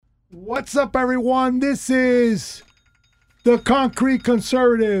What's up, everyone? This is the Concrete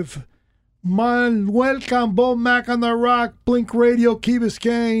Conservative. Manuel Cambo, Mac on the Rock, Blink Radio, Key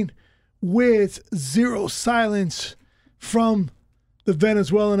Biscayne, with Zero Silence from the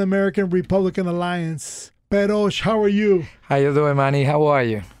Venezuelan American Republican Alliance. Perosh, how are you? How you doing, Manny? How are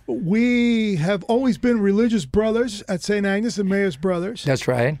you? We have always been religious brothers at St. Agnes and Emmaus Brothers. That's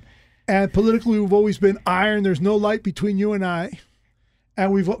right. And politically, we've always been iron. There's no light between you and I.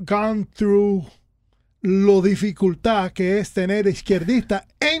 And we've gone through lo dificultad que es tener izquierdistas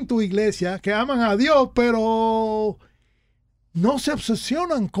en tu iglesia que aman a Dios, pero no se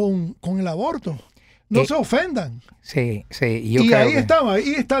obsesionan con el aborto. No se ofendan. Sí, sí. Y ahí estamos,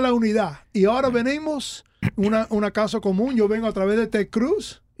 ahí está la unidad. Y ahora venimos, una casa común. Yo vengo a través de Ted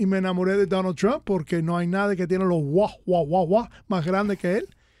Cruz y me enamoré de Donald Trump porque no hay nadie que tiene los guau más grandes que él.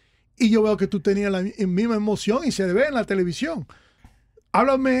 Y yo veo que tú tenías la misma emoción y se ve en la televisión.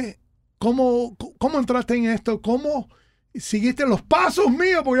 Háblame, ¿cómo entraste en esto? ¿Cómo seguiste los pasos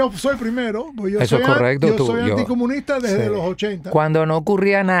míos? Porque yo soy primero. Yo Eso es correcto. Yo soy anticomunista desde los 80. Cuando no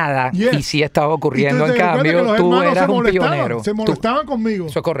ocurría nada y sí estaba ocurriendo, en cambio, tú eras un pionero. Se molestaban conmigo.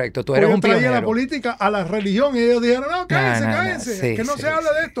 Eso es correcto, tú eres un pionero. Yo traía la política a la religión y ellos dijeron, no, cállense, sí, que no sí, se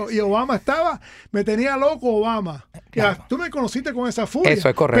habla de esto. Y Obama me tenía loco Obama. Claro. Ya, tú me conociste con esa furia. Eso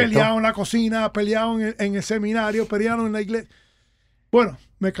es correcto. Pelearon en la cocina, pelearon en el seminario, pelearon en la iglesia. Bueno,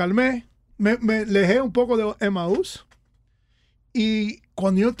 me calmé, me alejé un poco de Emmaus y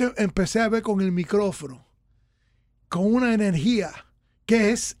cuando yo te empecé a ver con el micrófono, con una energía, que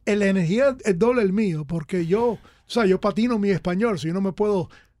es la energía el doble el mío, porque yo patino mi español, si yo no me puedo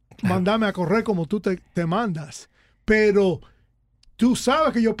mandarme a correr como tú te mandas, pero tú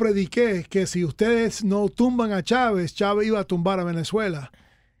sabes que yo prediqué que si ustedes no tumban a Chávez, Chávez iba a tumbar a Venezuela.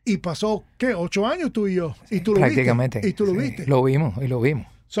 Y pasó, ¿qué? 8 años tú y yo. Y tú lo prácticamente, viste. Y tú lo viste. Lo vimos.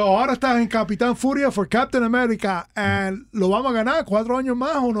 So, ahora estás en Capitán Furia for Captain America. And ¿lo vamos a ganar 4 años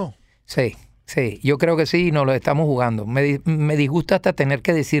más o no? Sí. Yo creo que sí, nos lo estamos jugando. Me disgusta hasta tener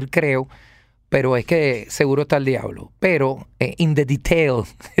que decir creo, pero es que seguro está el diablo. Pero in the detail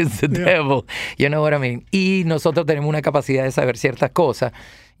is the devil. You know what I mean? Y nosotros tenemos una capacidad de saber ciertas cosas.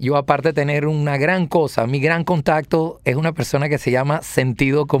 Yo, aparte de tener una gran cosa, mi gran contacto es una persona que se llama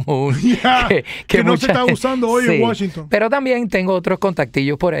sentido común. Que no se está usando hoy en Washington. Pero también tengo otros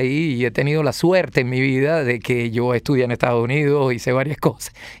contactillos por ahí y he tenido la suerte en mi vida de que yo estudié en Estados Unidos, hice varias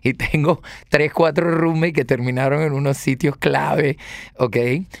cosas. Y tengo 3, 4 roommates que terminaron en unos sitios clave, ¿ok?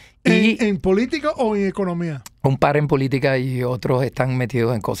 ¿En política o en economía? Un par en política y otros están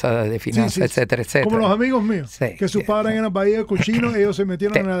metidos en cosas de finanzas, etcétera. Como los amigos míos, que sus padres en la Bahía de Cochino, ellos se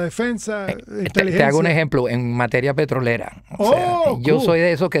metieron en la defensa, inteligencia. Te hago un ejemplo, en materia petrolera. Yo soy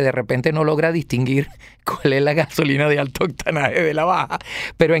de esos que de repente no logra distinguir cuál es la gasolina de alto octanaje de la baja,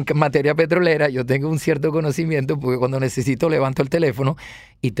 pero en materia petrolera yo tengo un cierto conocimiento porque cuando necesito levanto el teléfono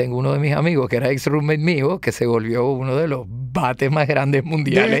y tengo uno de mis amigos que era ex roommate mío que se volvió uno de los bates más grandes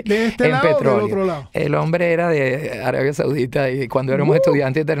mundiales ¿De este en lado petróleo. O del otro lado? El hombre era de Arabia Saudita y cuando éramos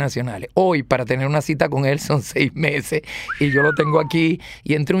estudiantes internacionales. Hoy, para tener una cita con él son 6 meses y yo lo tengo aquí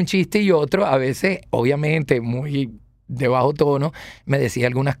y entre un chiste y otro, a veces, obviamente, muy de bajo tono, me decía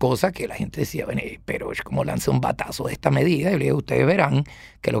algunas cosas que la gente decía, bueno, pero es como lanza un batazo de esta medida. Y le digo, ustedes verán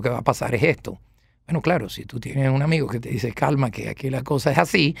que lo que va a pasar es esto. Bueno, claro, si tú tienes un amigo que te dice, calma, que aquí la cosa es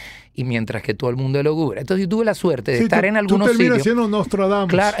así, y mientras que todo el mundo lo cubre. Entonces yo tuve la suerte de estar en algunos tú terminas sitios. siendo Nostradamus.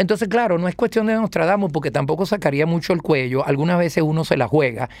 Claro, entonces, claro, no es cuestión de Nostradamus, porque tampoco sacaría mucho el cuello. Algunas veces uno se la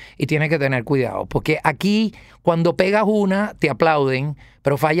juega y tiene que tener cuidado, porque aquí, cuando pegas una, te aplauden,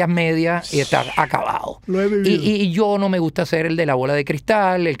 pero fallas media y estás acabado. Lo he vivido. Y yo no me gusta ser el de la bola de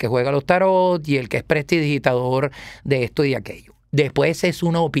cristal, el que juega los tarot y el que es prestidigitador de esto y de aquello. Después es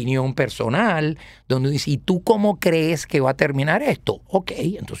una opinión personal, donde dice, ¿y tú cómo crees que va a terminar esto? Ok,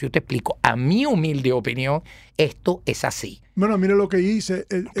 entonces yo te explico. A mi humilde opinión, esto es así. Bueno, mira lo que hice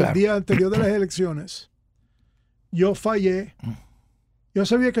el día anterior de las elecciones. Yo fallé. Yo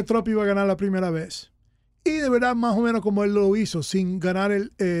sabía que Trump iba a ganar la primera vez. Y de verdad, más o menos como él lo hizo, sin ganar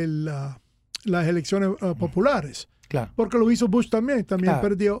las elecciones populares. Claro. Porque lo hizo Bush también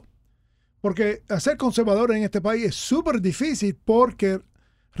perdió. Porque ser conservador en este país es súper difícil porque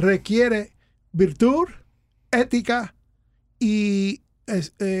requiere virtud, ética y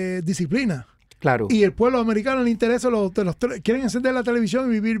disciplina. Claro. Y el pueblo americano le interesa, quieren encender la televisión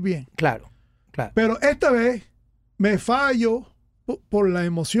y vivir bien. Claro. Pero esta vez me fallo por la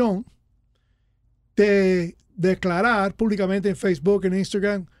emoción de declarar públicamente en Facebook, en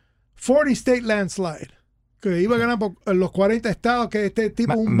Instagram, 40 state landslide. Que iba a ganar por los 40 estados, que este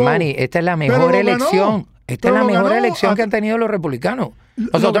tipo un bobo. Manny, esta es la mejor elección. Esta es la mejor elección que han tenido los republicanos.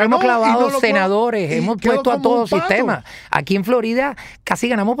 Nosotros ganó hemos y clavado no lo senadores, y hemos quedó puesto a como todo un pato. sistema. Aquí en Florida casi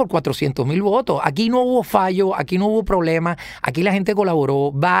ganamos por 400,000 votos. Aquí no hubo fallo, aquí no hubo problema, aquí la gente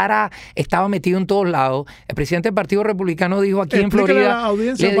colaboró. Vara estaba metido en todos lados. El presidente del Partido Republicano dijo aquí Explícale en Florida. a la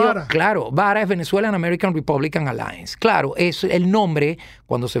audiencia le dio- Vara. Claro, Vara es Venezuelan American Republican Alliance. Claro, es el nombre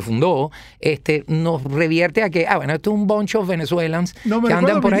cuando se fundó, nos revierte a que, bueno, esto es un bunch of Venezuelans No me que andan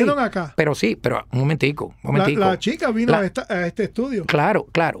recuerdo, por ahí. vinieron acá. Pero sí, pero un momentico. La chica vino a este estudio. Claro,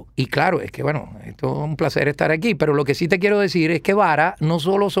 claro. Y claro, es que bueno, esto es un placer estar aquí, pero lo que sí te quiero decir es que Vara no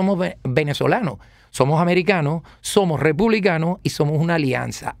solo somos venezolanos, somos americanos, somos republicanos y somos una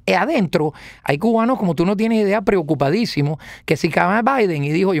alianza. Adentro hay cubanos, como tú no tienes idea, preocupadísimos, que si acaba Biden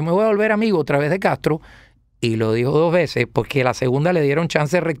y dijo, yo me voy a volver amigo otra vez de Castro, y lo dijo 2 veces, porque la segunda le dieron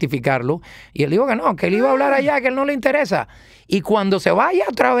chance de rectificarlo, y él dijo que no, que él iba a hablar allá, que él no le interesa. Y cuando se vaya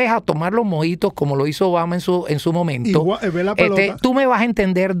otra vez a tomar los mojitos, como lo hizo Obama en su momento, ve la pelota. tú me vas a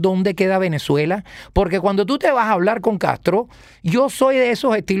entender dónde queda Venezuela, porque cuando tú te vas a hablar con Castro, yo soy de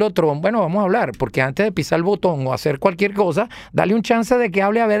esos estilo Trump. Bueno, vamos a hablar, porque antes de pisar el botón o hacer cualquier cosa, dale un chance de que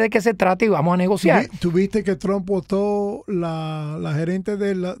hable a ver de qué se trata y vamos a negociar. ¿Tuviste que Trump votó la gerente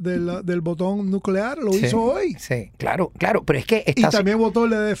del botón nuclear? Lo Sí, hizo hoy. Sí, claro, pero es que Y también votó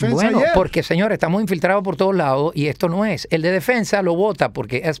el de defensa bueno, ayer. porque señor, estamos infiltrados por todos lados y esto no es. El de defensa lo vota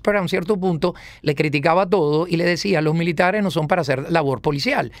porque Esper a un cierto punto le criticaba todo y le decía, los militares no son para hacer labor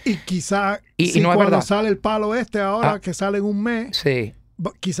policial. Y quizá Y no es cuando verdad. sale el palo ahora que sale en un mes, Sí.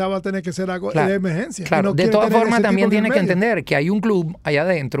 quizá va a tener que ser algo Claro, de emergencia. Claro, Y no de quiere todas tener formas ese también tipo en el tiene que medio. entender que hay un club allá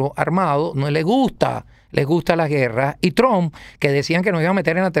adentro armado, no les gusta las guerras, y Trump, que decían que nos iba a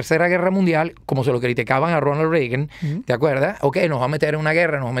meter en la Tercera Guerra Mundial, como se lo criticaban a Ronald Reagan, ¿te acuerdas? Ok, nos va a meter en una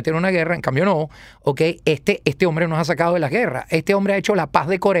guerra, en cambio no, ok, este hombre nos ha sacado de la guerra, este hombre ha hecho la paz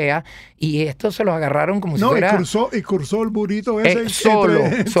de Corea, y esto se los agarraron como si fuera... y cruzó el burrito ese solo.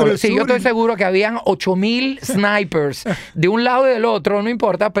 entre Sí, sur yo estoy y- seguro que habían 8,000 snipers de un lado y del otro, no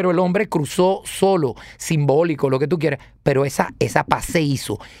importa, pero el hombre cruzó solo, simbólico, lo que tú quieras, pero esa paz se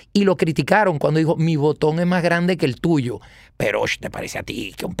hizo. Y lo criticaron cuando dijo, mi botón es más grande que el tuyo. Pero ¿te parece a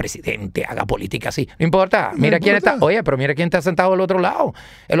ti que un presidente haga política así? No importa, mira quién está, oye, pero mira quién está sentado al otro lado.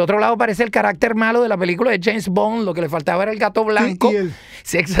 El otro lado parece el carácter malo de la película de James Bond, lo que le faltaba era el gato blanco. Y el-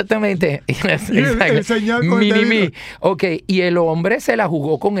 Sí, exactamente. el señal con el Mini-me. dedito. Ok, y el hombre se la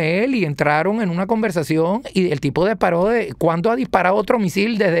jugó con él y entraron en una conversación y el tipo disparó ¿cuándo ha disparado otro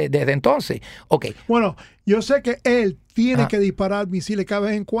misil desde entonces? Ok, Bueno, yo sé que él tiene Ah. que disparar misiles cada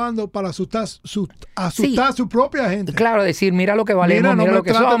vez en cuando para asustar a su propia gente. claro, decir, mira lo que valemos, Mira, no mira me lo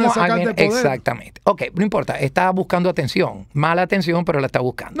que traten de somos. sacar de poder. Exactamente. Ok, no importa, está buscando atención. Mala atención, pero la está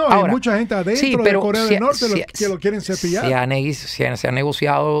buscando. No, hay mucha gente adentro de Corea del Norte que lo quieren cepillar. Se ha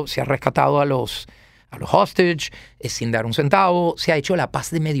negociado, se ha rescatado a los hostage sin dar un centavo, se ha hecho la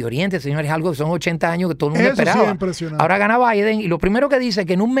paz de Medio Oriente, señores, algo que son 80 años que todo el mundo Eso sí esperaba. es impresionante. Ahora gana Biden y lo primero que dice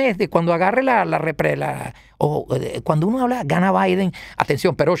que en un mes de cuando agarre cuando uno habla gana Biden,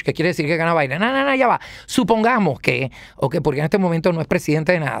 atención, pero ¿qué quiere decir que gana Biden? No, ya va. Supongamos que, porque en este momento no es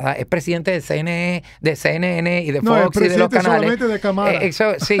presidente de nada, es presidente de CNN y de No, es Fox y de los presidente canales. solamente de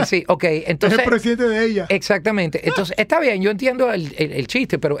Kamala. Sí, ok. Entonces, es el presidente de ella. exactamente. Entonces, está bien, yo entiendo el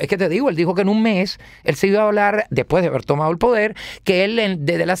chiste, pero es que te digo, él dijo que en un mes él se iba a hablar, después de haber tomado el poder, que él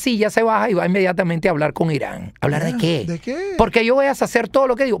desde la silla se baja y va inmediatamente a hablar con Irán. ¿Hablar de qué? ¿De qué? Porque yo voy a deshacer todo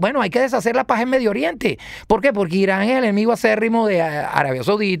lo que digo. Bueno, hay que deshacer la paz en Medio Oriente. ¿Por qué? Porque Irán es el enemigo acérrimo de Arabia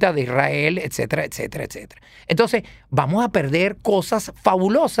Saudita, de Israel, etcétera, etcétera, etcétera. Entonces, vamos a perder cosas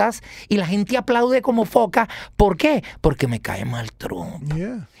fabulosas y la gente aplaude como foca. ¿Por qué? Porque me cae mal Trump.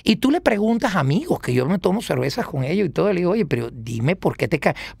 Yeah. Y tú le preguntas a amigos, que yo me tomo cervezas con ellos y todo, le digo, oye, pero dime por qué te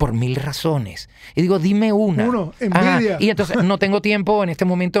cae. Por 1000 razones. Y digo, dime una. Uno, envidia. Y entonces, no tengo tiempo, en este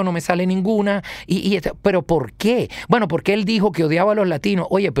momento no me sale ninguna. ¿Pero por qué? Bueno, porque él dijo que odiaba a los latinos.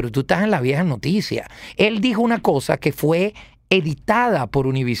 Oye, pero tú estás en la vieja noticia. Él dijo una cosa que fue editada por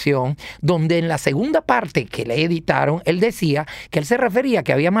Univisión, donde en la segunda parte que le editaron, él decía que él se refería a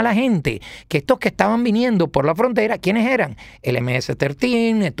que había mala gente, que estos que estaban viniendo por la frontera, ¿quiénes eran? El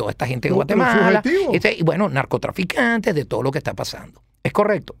MS-13, toda esta gente de Los Guatemala, fugitivos. y bueno, narcotraficantes, de todo lo que está pasando. Es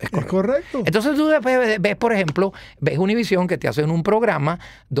correcto, es Es correcto. correcto. Entonces tú después ves, por ejemplo, ves Univisión que te hacen un programa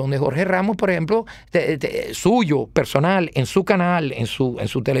donde Jorge Ramos, por ejemplo, suyo, personal, en su canal, en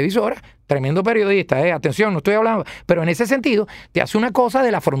su televisora, tremendo periodista, atención, no estoy hablando, pero en ese sentido te hace una cosa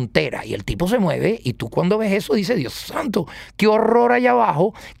de la frontera y el tipo se mueve y tú cuando ves eso dices, Dios santo, qué horror allá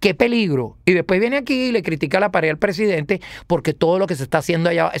abajo, qué peligro. Y después viene aquí y le critica la pared al presidente porque todo lo que se está haciendo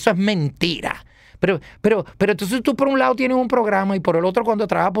allá abajo, eso es mentira. Pero entonces tú por un lado tienes un programa y por el otro cuando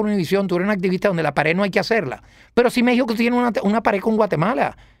trabajas por Univisión tú eres un activista donde la pared no hay que hacerla. Pero si México tiene una pared con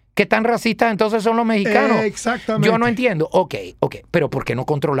Guatemala, ¿qué tan racistas entonces son los mexicanos? Exactamente. Yo no entiendo. Ok, pero ¿por qué no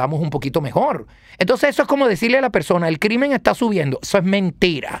controlamos un poquito mejor? Entonces eso es como decirle a la persona, el crimen está subiendo. Eso es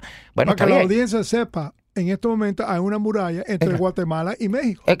mentira. Bueno, para que la audiencia sepa, en este momento hay una muralla entre Guatemala y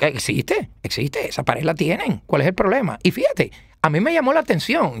México. Existe. Esa pared la tienen. ¿Cuál es el problema? Y fíjate, a mí me llamó la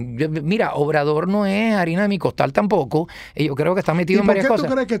atención. Mira, Obrador no es harina de mi costal tampoco. Y yo creo que está metido en varias cosas. ¿Por qué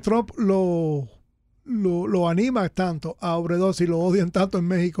tú crees que Trump lo anima tanto a Obrador si lo odian tanto en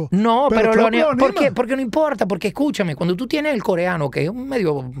México? No, pero lo anima. Porque no importa, porque escúchame, cuando tú tienes el coreano, que es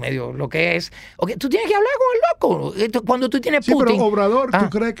medio lo que es, tú tienes que hablar con el loco. Cuando tú tienes Putin... Sí, pero Obrador, ¿tú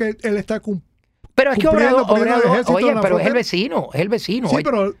crees que él está pero es que Obrador oye, pero es el vecino. Sí,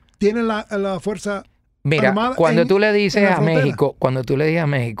 pero tiene la fuerza... Mira, cuando tú le dices a México,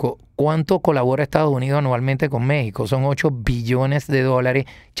 ¿cuánto colabora Estados Unidos anualmente con México? Son 8 billones de dólares,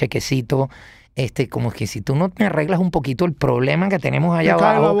 chequecito. Como que si tú no te arreglas un poquito el problema que tenemos allá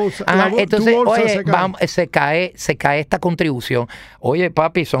abajo, entonces, oye, se cae esta contribución. Oye,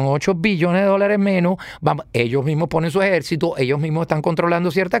 papi, son 8 billones de dólares menos. Vamos, ellos mismos ponen su ejército, ellos mismos están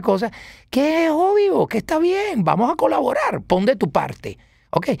controlando ciertas cosas, que es obvio, que está bien, vamos a colaborar, pon de tu parte.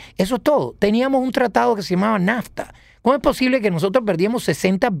 Ok, eso es todo. Teníamos un tratado que se llamaba NAFTA. ¿Cómo es posible que nosotros perdíamos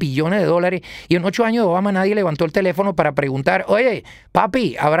 60 billones de dólares y en 8 años de Obama nadie levantó el teléfono para preguntar, oye,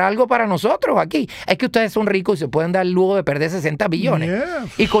 papi, ¿habrá algo para nosotros aquí? Es que ustedes son ricos y se pueden dar el lujo de perder 60 billones. Yeah.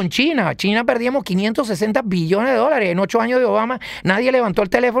 Y con China perdíamos 560 billones de dólares. En 8 años de Obama nadie levantó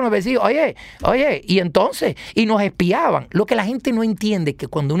el teléfono y decía, oye, y entonces, y nos espiaban. Lo que la gente no entiende es que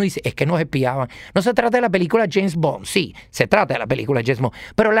cuando uno dice, es que nos espiaban, no se trata de la película James Bond. Sí, se trata de la película James Bond.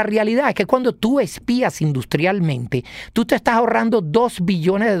 Pero la realidad es que cuando tú espías industrialmente, tú te estás ahorrando 2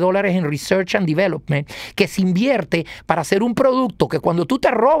 billones de dólares en Research and Development que se invierte para hacer un producto que cuando tú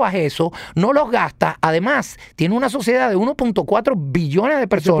te robas eso, no los gastas. Además, tiene una sociedad de 1.4 billones de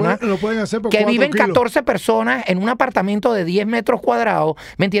personas que viven 14 personas en un apartamento de 10 metros cuadrados.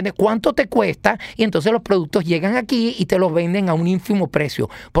 ¿Me entiendes? ¿Cuánto te cuesta? Y entonces los productos llegan aquí y te los venden a un ínfimo precio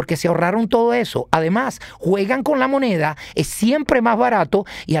porque se ahorraron todo eso. Además, juegan con la moneda, es siempre más barato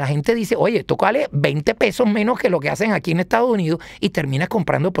y a la gente dice, oye, esto vale 20 pesos menos que lo que hacen aquí en Estados Unidos y terminas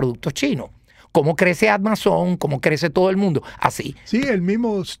comprando productos chinos. ¿Cómo crece Amazon? ¿Cómo crece todo el mundo? Así. Sí, el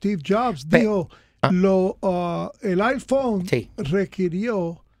mismo Steve Jobs dijo, el iPhone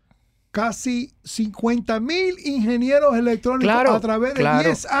requirió casi 50,000 ingenieros electrónicos a través de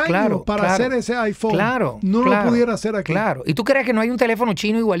 10 años para hacer ese iPhone. No lo pudiera hacer aquí. Claro. ¿Y tú crees que no hay un teléfono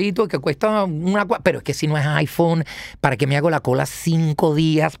chino igualito que cuesta pero es que si no es iPhone, ¿para qué me hago la cola 5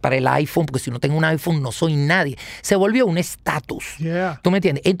 días para el iPhone? Porque si no tengo un iPhone no soy nadie. Se volvió un estatus. Yeah. ¿Tú me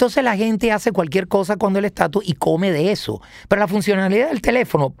entiendes? Entonces la gente hace cualquier cosa cuando el estatus y come de eso. Pero la funcionalidad del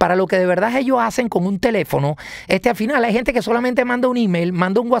teléfono, para lo que de verdad ellos hacen con un teléfono, al final hay gente que solamente manda un email,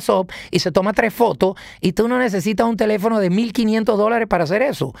 manda un WhatsApp y se toma 3 fotos y tú no necesitas un teléfono de $1,500 para hacer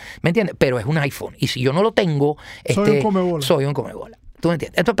eso, ¿me entiendes? Pero es un iPhone y si yo no lo tengo, soy un comebola. ¿Tú me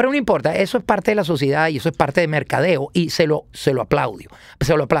entiendes? Pero no importa, eso es parte de la sociedad y eso es parte de mercadeo y se lo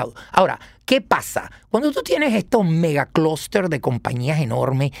aplaudo. Ahora, ¿qué pasa? Cuando tú tienes estos megaclúster de compañías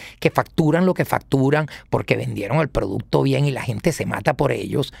enormes que facturan lo que facturan porque vendieron el producto bien y la gente se mata por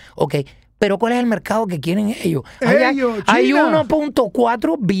ellos, ¿ok? Pero ¿cuál es el mercado que quieren ellos? Hay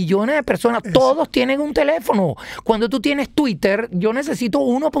 1.4 billones de personas. Todos tienen un teléfono. Cuando tú tienes Twitter, yo necesito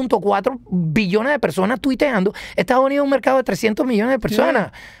 1.4 billones de personas tuiteando. Estados Unidos es un mercado de 300 millones de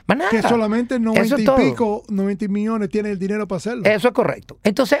personas. Más nada. Que solamente 90 millones tienen el dinero para hacerlo. Eso es correcto.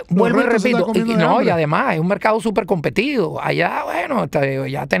 Entonces, vuelvo y repito. Y además es un mercado súper competido. Allá, bueno,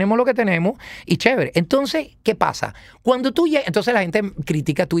 ya tenemos lo que tenemos y chévere. Entonces, ¿qué pasa? Cuando tú llegas, entonces la gente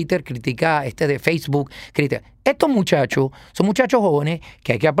critica Twitter, critica de Facebook, critica. Estos muchachos son muchachos jóvenes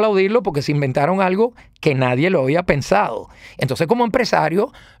que hay que aplaudirlo porque se inventaron algo que nadie lo había pensado. Entonces, como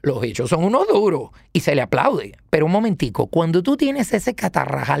empresario, los hechos son unos duros y se le aplaude. Pero un momentico, cuando tú tienes ese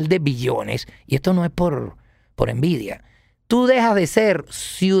catarrajal de billones, y esto no es por envidia, tú dejas de ser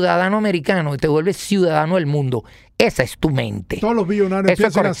ciudadano americano y te vuelves ciudadano del mundo. Esa es tu mente. Todos los billonarios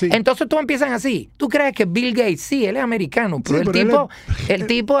empiezan así. Entonces tú empiezas así. ¿Tú crees que Bill Gates, sí, él es americano, pero el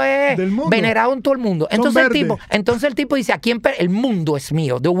tipo es venerado en todo el mundo? Entonces el tipo dice, aquí el mundo es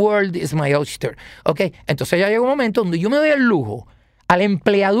mío. The world is my oyster. ¿Ok? Entonces ya llega un momento donde yo me doy el lujo al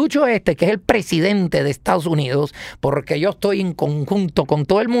empleaducho que es el presidente de Estados Unidos, porque yo estoy en conjunto con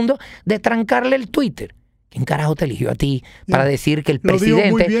todo el mundo, de trancarle el Twitter. ¿Quién carajo te eligió a ti para decir que el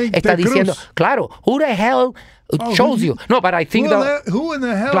presidente está diciendo, claro, who the hell chose you? No, but I think who in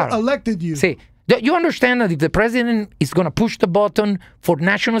the hell elected you? Sí. You understand that if the president is going to push the button for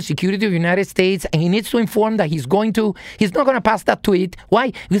national security of the United States and he needs to inform that he's not going to pass that tweet.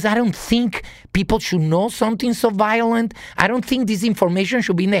 Why? Because I don't think people should know something so violent. I don't think this information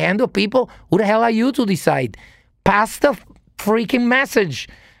should be in the hand of people. Who the hell are you to decide? Pass the freaking message.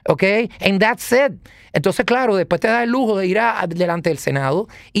 ¿Ok? And that's it. Entonces, claro, después te da el lujo de ir delante del Senado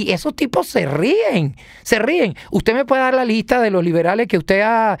y esos tipos se ríen. Usted me puede dar la lista de los liberales que usted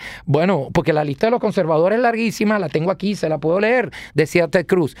ha... Bueno, porque la lista de los conservadores es larguísima, la tengo aquí, se la puedo leer, decía Ted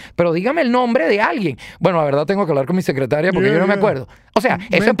Cruz. Pero dígame el nombre de alguien. Bueno, la verdad tengo que hablar con mi secretaria porque yo no me acuerdo. O sea,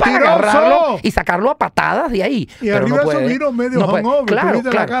 eso es para agarrarlo y sacarlo a patadas de ahí. Y pero arriba no puede. Esos medio hangover. Claro.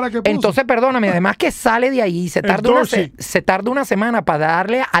 La cara que puso. Entonces, perdóname, además que sale de ahí, se tarda una semana para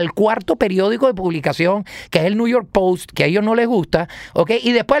darle al cuarto periódico de publicación, que es el New York Post, que a ellos no les gusta, ¿ok?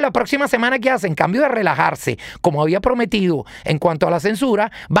 Y después la próxima semana, ¿qué hacen? En cambio de relajarse, como había prometido en cuanto a la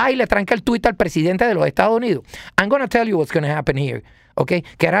censura, va y le tranca el tuit al presidente de los Estados Unidos. I'm going to tell you what's going to happen here, ¿ok?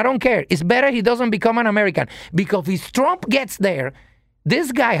 Que I don't care. It's better he doesn't become an American, because if Trump gets there,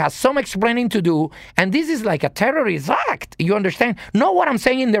 this guy has some explaining to do, and this is like a terrorist act. You understand? Know what I'm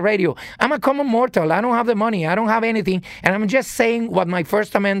saying in the radio. I'm a common mortal. I don't have the money. I don't have anything. And I'm just saying what my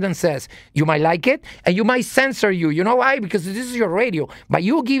First Amendment says. You might like it, and you might censor you. You know why? Because this is your radio. But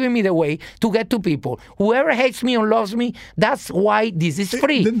you giving me the way to get to people. Whoever hates me or loves me, that's why this is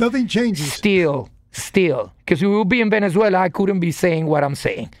free. Nothing changes. Still. Because we will be in Venezuela, I couldn't be saying what I'm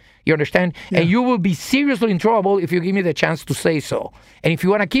saying. You understand? Yeah. And you will be seriously in trouble if you give me the chance to say so. And if you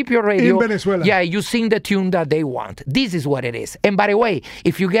want to keep your radio... In Venezuela. Yeah, you sing the tune that they want. This is what it is. And by the way,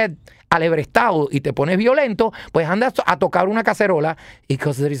 if you get alebrestado y te pones violento, pues andas a tocar una cacerola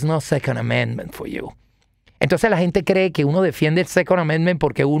because there is no Second Amendment for you. Entonces la gente cree que uno defiende el Second Amendment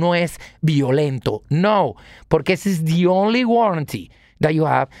porque uno es violento. No, porque ese is the only warranty that you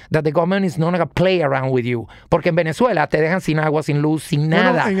have, that the government is not going to play around with you. Porque en Venezuela te dejan sin agua, sin luz, sin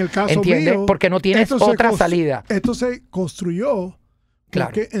nada. En el caso ¿entiendes? mío, porque no tienes otra salida. Esto se construyó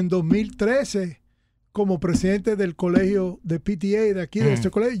porque Claro. en 2013, como presidente del colegio de PTA de aquí, de este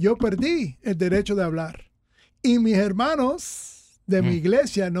colegio, yo perdí el derecho de hablar. Y mis hermanos de mi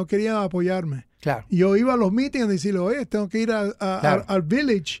iglesia no querían apoyarme. Claro. Yo iba a los meetings y decirle, oye, tengo que ir Claro. al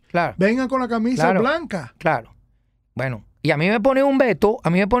village. Claro. Vengan con la camisa Claro. blanca. Claro. Bueno, y a mí me pone un veto,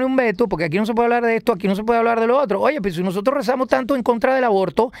 porque aquí no se puede hablar de esto, aquí no se puede hablar de lo otro. Oye, pues si nosotros rezamos tanto en contra del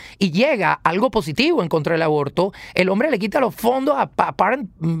aborto y llega algo positivo en contra del aborto, el hombre le quita los fondos a Planned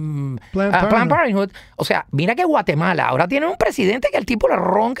Parenthood. O sea, mira que Guatemala ahora tiene un presidente que el tipo le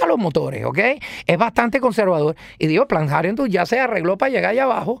ronca los motores, ¿ok? Es bastante conservador. Y digo, Planned Parenthood ya se arregló para llegar allá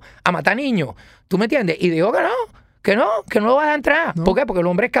abajo a matar niños. ¿Tú me entiendes? Y digo que no vas a entrar. No. ¿Por qué? Porque el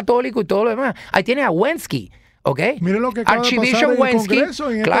hombre es católico y todo lo demás. Ahí tiene a Wensky. ¿Ok? Mire lo que acaba de pasar en el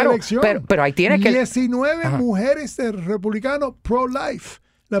Congreso en esta elección. Pero ahí tienes que... 19 mujeres republicanos pro-life.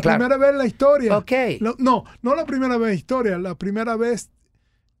 La Claro. primera vez en la historia. Ok. No la primera vez en la historia. La primera vez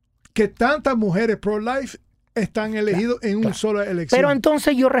que tantas mujeres pro-life están elegidos en una sola elección. Pero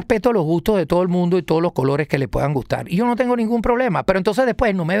entonces yo respeto los gustos de todo el mundo y todos los colores que le puedan gustar. Y yo no tengo ningún problema. Pero entonces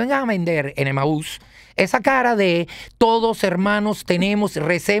después no me vengan a vender en Emmaús esa cara de todos hermanos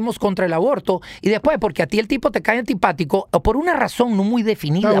recemos contra el aborto, y después porque a ti el tipo te cae antipático o por una razón no muy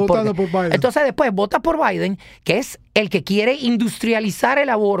definida. Está votando por Biden. Entonces después vota por Biden, que es el que quiere industrializar el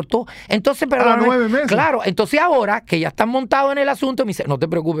aborto. Entonces, perdóname, 9 meses. claro, entonces ahora que ya están montados en el asunto, me dice, no te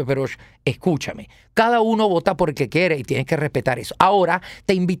preocupes, pero escúchame, cada uno vota por el que quiere y tienes que respetar eso. Ahora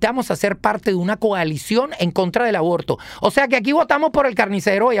te invitamos a ser parte de una coalición en contra del aborto. O sea que aquí votamos por el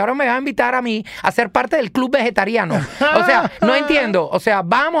carnicero y ahora me va a invitar a mí a ser parte del club vegetariano. O sea, no entiendo. O sea,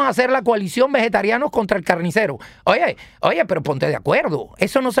 vamos a hacer la coalición vegetarianos contra el carnicero. Oye, pero ponte de acuerdo.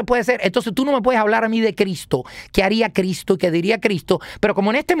 Eso no se puede hacer. Entonces tú no me puedes hablar a mí de Cristo, que haría Cristo y que diría Cristo, pero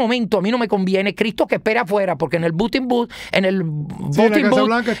como en este momento a mí no me conviene, Cristo que espera afuera, porque en el voting booth,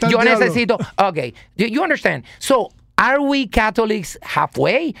 yo necesito... Ok, you understand? So, are we Catholics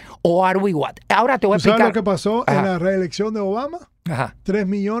halfway or are we what? Ahora te voy a explicar. ¿Sabes lo que pasó en la reelección de Obama? Ajá. 3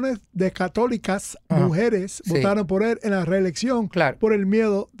 millones de católicas mujeres votaron por él en la reelección por el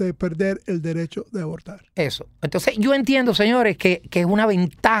miedo de perder el derecho de abortar. Eso. Entonces, yo entiendo, señores, que es una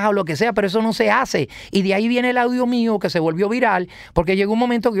ventaja o lo que sea, pero eso no se hace. Y de ahí viene el audio mío que se volvió viral, porque llegó un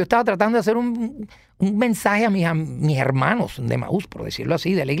momento que yo estaba tratando de hacer un mensaje a mis hermanos de Emmaús, por decirlo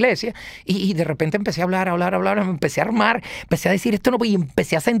así, de la iglesia, y de repente empecé a hablar, me empecé a armar, empecé a decir esto no, y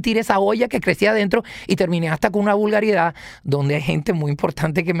empecé a sentir esa olla que crecía adentro y terminé hasta con una vulgaridad donde hay gente muy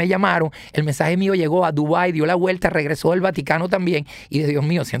importante que me llamaron. El mensaje mío llegó a Dubái, dio la vuelta, regresó del Vaticano también. Y de Dios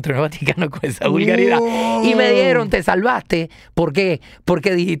mío, si entró en el Vaticano con esa vulgaridad. Y me dieron, te salvaste. ¿Por qué?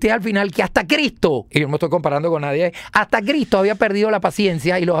 Porque dijiste al final que hasta Cristo, y yo no me estoy comparando con nadie, hasta Cristo había perdido la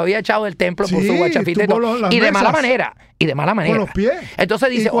paciencia y los había echado del templo por su guachafita y todo. Y de mala manera. Y de mala manera. Con los pies.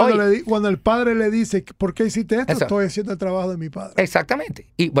 Entonces dice, cuando el padre le dice, ¿por qué hiciste esto? Eso. Estoy haciendo el trabajo de mi padre. Exactamente.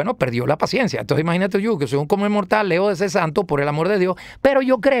 Y bueno, perdió la paciencia. Entonces imagínate yo, que soy un como mortal, leo de ese santo, por el amor de Dios. Pero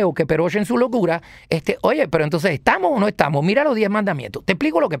yo creo que Peroche en su locura, oye, pero entonces, ¿estamos o no estamos? Mira los 10 mandamientos. Te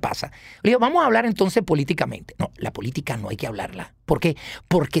explico lo que pasa. Le digo, vamos a hablar entonces políticamente. No, la política no hay que hablarla. ¿Por qué?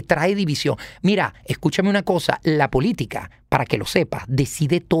 Porque trae división. Mira, escúchame una cosa. La política, para que lo sepas,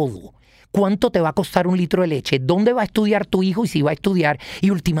 decide todo. ¿Cuánto te va a costar un litro de leche? ¿Dónde va a estudiar tu hijo y si va a estudiar? Y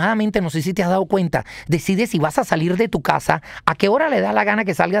últimamente, no sé si te has dado cuenta, decide si vas a salir de tu casa, a qué hora le da la gana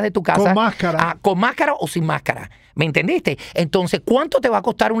que salgas de tu casa. Con máscara. ¿Con máscara o sin máscara? ¿Me entendiste? Entonces, ¿cuánto te va a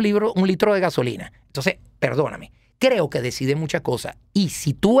costar un litro de gasolina? Entonces, perdóname, creo que decide muchas cosas. Y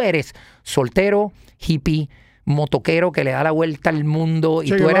si tú eres soltero, hippie, motoquero que le da la vuelta al mundo y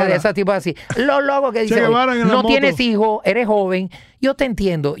tú eres de ese tipo así, los locos que dicen, no tienes hijo, eres joven, yo te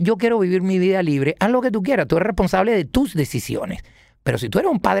entiendo, yo quiero vivir mi vida libre, haz lo que tú quieras, tú eres responsable de tus decisiones. Pero si tú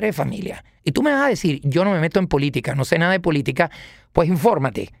eres un padre de familia y tú me vas a decir, yo no me meto en política, no sé nada de política, pues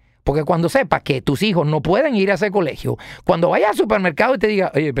infórmate. Porque cuando sepas que tus hijos no pueden ir a ese colegio, cuando vayas al supermercado y te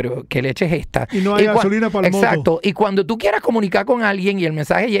diga, oye, pero ¿qué leche es esta? Y no hay gasolina para el moto. Exacto. Y cuando tú quieras comunicar con alguien y el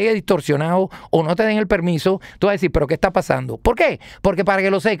mensaje llegue distorsionado o no te den el permiso, tú vas a decir, ¿pero qué está pasando? ¿Por qué? Porque para que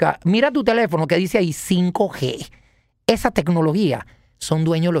lo sepas, mira tu teléfono que dice ahí 5G. Esa tecnología son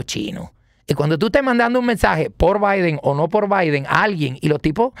dueños los chinos. Y cuando tú estés mandando un mensaje por Biden o no por Biden a alguien y los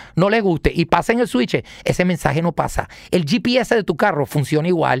tipos no les guste y pasen el switch, ese mensaje no pasa. El GPS de tu carro funciona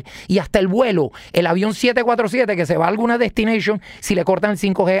igual y hasta el vuelo, el avión 747 que se va a alguna destination, si le cortan el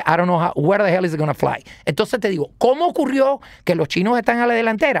 5G, I don't know where the hell is it gonna fly. Entonces te digo, ¿cómo ocurrió que los chinos están a la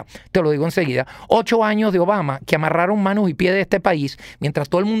delantera? Te lo digo enseguida. 8 años de Obama que amarraron manos y pies de este país mientras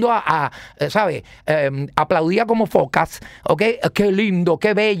todo el mundo, aplaudía como focas, ¿ok? Qué lindo,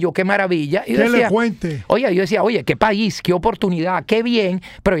 qué bello, qué maravilla. Y yo decía, oye, qué país, qué oportunidad, qué bien.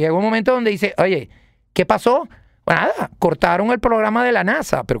 Pero llega un momento donde dice, oye, ¿qué pasó? Bueno, nada, cortaron el programa de la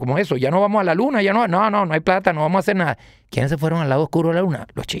NASA. Pero como eso, ya no vamos a la luna, ya no hay plata, no vamos a hacer nada. ¿Quiénes se fueron al lado oscuro de la luna?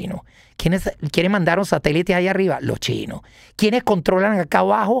 Los chinos. ¿Quiénes mandaron satélites allá arriba? Los chinos. ¿Quiénes controlan acá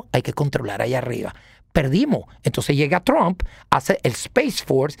abajo? Hay que controlar allá arriba. Perdimos. Entonces llega Trump, hace el Space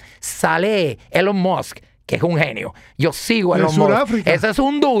Force, sale Elon Musk, que es un genio. Yo sigo a Elon Musk. Ese es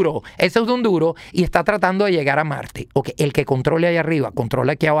un duro y está tratando de llegar a Marte. Okay, el que controle allá arriba,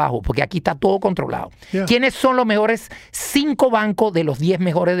 controla aquí abajo, porque aquí está todo controlado. Yeah. ¿Quiénes son los mejores 5 bancos de los 10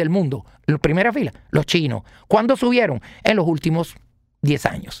 mejores del mundo? En primera fila, los chinos. ¿Cuándo subieron? En los últimos 10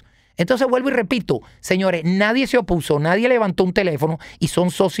 años. Entonces vuelvo y repito, señores, nadie se opuso, nadie levantó un teléfono y son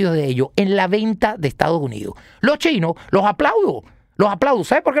socios de ellos en la venta de Estados Unidos. Los chinos, los aplaudo. Los aplaudo.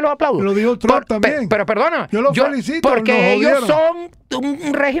 ¿Sabes por qué los aplaudo? Lo dijo Trump también. Pero perdona. Yo los felicito. Porque ellos son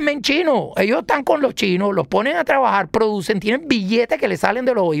un régimen chino. Ellos están con los chinos, los ponen a trabajar, producen, tienen billetes que les salen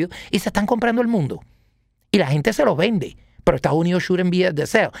de los oídos y se están comprando el mundo. Y la gente se los vende. Pero Estados Unidos shouldn't be at the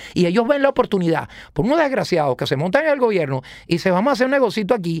sale. Y ellos ven la oportunidad por unos desgraciados que se montan en el gobierno y se vamos a hacer un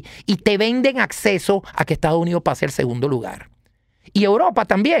negocito aquí y te venden acceso a que Estados Unidos pase al segundo lugar. Y Europa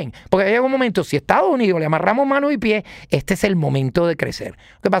también, porque llega un momento, si a Estados Unidos le amarramos manos y pies, este es el momento de crecer.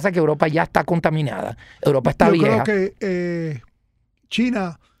 Lo que pasa es que Europa ya está contaminada, Europa está vieja. Yo creo que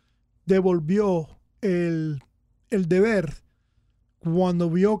China devolvió el deber cuando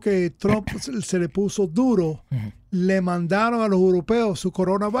vio que Trump se le puso duro. Le mandaron a los europeos su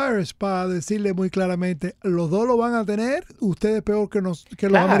coronavirus para decirle muy claramente, los dos lo van a tener, ustedes peor que los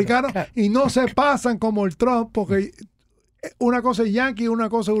americanos, y no se pasan como el Trump, porque una cosa es yankee, una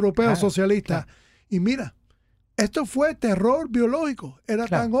cosa europeo socialista. Y mira, esto fue terror biológico, era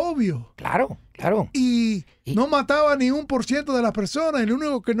tan obvio. Claro. Y no mataba ni 1% de las personas, el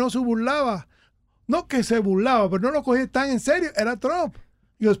único que no se burlaba, no que se burlaba, pero no lo cogía tan en serio, era Trump.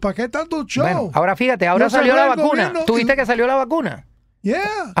 Y los, ¿para qué tanto show? Bueno, ahora fíjate, ahora salió la vacuna. ¿Tú viste que salió la vacuna?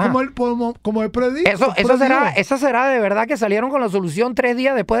 Yeah, como él predijo. ¿Eso será de verdad que salieron con la solución 3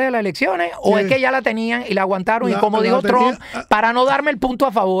 días después de las elecciones? ¿O es que ya la tenían y la aguantaron? Y como dijo Trump, para no darme el punto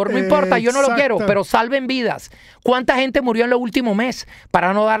a favor, no importa, yo no lo quiero, pero salven vidas. ¿Cuánta gente murió en el último mes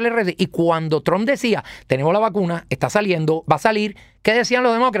para no darle? Y cuando Trump decía, tenemos la vacuna, está saliendo, va a salir, ¿qué decían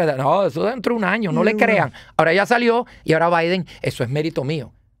los demócratas? No, eso dentro de un año, no le crean. Ahora ya salió y ahora Biden, eso es mérito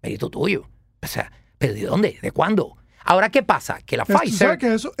mío, mérito tuyo. O sea, ¿pero de dónde? ¿De cuándo? Ahora, ¿qué pasa? Que la Pfizer... ¿Sabes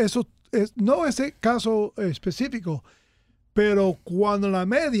que eso no ese caso específico, Pero cuando la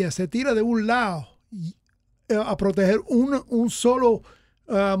media se tira de un lado a proteger un solo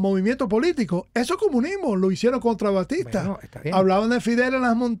movimiento político, eso es comunismo. Lo hicieron contra Batista. Bueno, está bien. Hablaban de Fidel en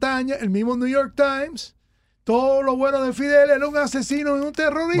las montañas, el mismo New York Times. Todo lo bueno de Fidel era un asesino y un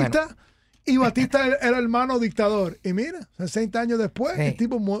terrorista. Bueno. Y Batista era hermano dictador. Y mira, 60 años después, el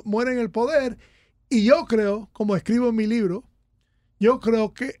tipo muere en el poder. Y yo creo, como escribo en mi libro, yo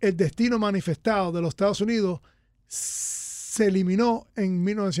creo que el destino manifestado de los Estados Unidos se eliminó en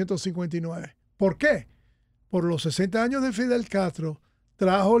 1959. ¿Por qué? Por los 60 años de Fidel Castro,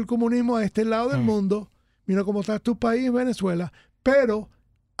 trajo el comunismo a este lado del mundo. Mira cómo está tu país, Venezuela. Pero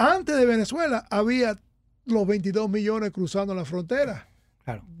antes de Venezuela había los 22 millones cruzando la frontera.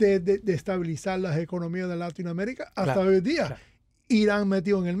 Claro. De estabilizar las economías de Latinoamérica hasta hoy día. Claro. Irán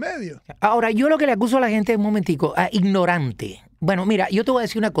metido en el medio. Ahora, yo lo que le acuso a la gente, un momentico, ignorante. Bueno, mira, yo te voy a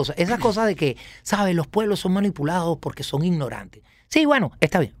decir una cosa. Esas cosas de que, ¿sabes? Los pueblos son manipulados porque son ignorantes. Sí, bueno,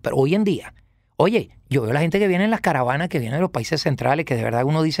 está bien. Pero hoy en día, oye, yo veo a la gente que viene en las caravanas, que viene de los países centrales, que de verdad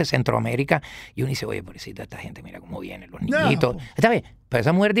uno dice Centroamérica, y uno dice, oye, pobrecita esta gente, mira cómo vienen los niñitos. No. Está bien, pero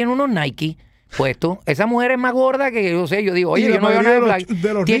esa mujer tiene unos Nike puesto. Esa mujer es más gorda que, yo sé, yo digo, oye, yo no veo nada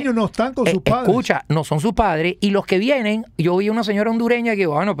de los niños no están con sus padres. Escucha, no son sus padres. Y los que vienen, yo vi una señora hondureña que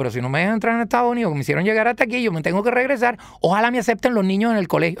digo, bueno, pero si no me dejan entrar en Estados Unidos, que me hicieron llegar hasta aquí, yo me tengo que regresar, ojalá me acepten los niños en el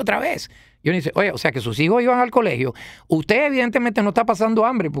colegio otra vez. Yo dice, oye, o sea, que sus hijos iban al colegio. Usted evidentemente no está pasando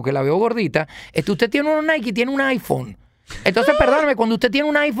hambre porque la veo gordita. Usted tiene un Nike, tiene un iPhone. Entonces, perdóname, cuando usted tiene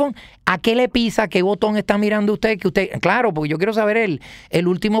un iPhone, ¿a qué le pisa? ¿Qué botón está mirando usted? Claro, porque yo quiero saber el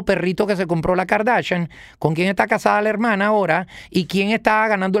último perrito que se compró la Kardashian, con quién está casada la hermana ahora y quién está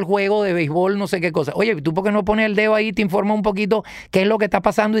ganando el juego de béisbol, no sé qué cosa. Oye, ¿tú por qué no pones el dedo ahí y te informa un poquito qué es lo que está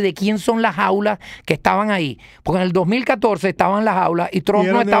pasando y de quién son las jaulas que estaban ahí? Porque en el 2014 estaban las jaulas y Trump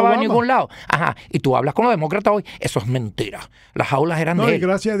no estaba en ningún lado. Ajá, y tú hablas con los demócratas hoy, eso es mentira. Las jaulas eran de él. Y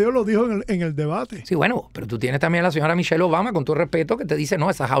gracias a Dios lo dijo en el debate. Sí, bueno, pero tú tienes también a la señora Michelle Obama, con todo respeto, que te dice,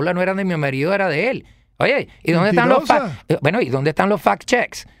 no, esa jaula no era de mi marido, era de él. Oye, ¿y dónde están los ¿y dónde están los fact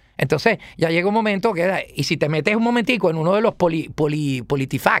checks? Entonces, ya llega un momento que, y si te metes un momentico en uno de los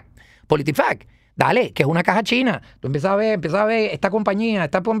PolitiFact, dale, que es una caja china. Tú empiezas a ver esta compañía,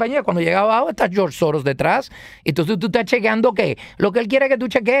 cuando llega abajo está George Soros detrás, y entonces tú estás chequeando ¿qué? Lo que él quiere que tú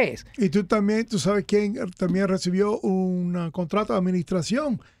chequees. Y tú sabes quién también recibió un contrato de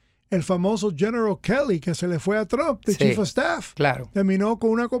administración. El famoso General Kelly, que se le fue a Trump, de Chief of Staff. Claro. Terminó con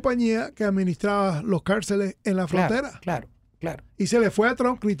una compañía que administraba los cárceles en la frontera. Claro. Y se le fue a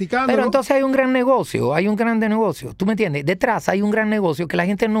Trump criticándolo. Pero entonces hay un gran negocio, ¿tú me entiendes? Detrás hay un gran negocio que la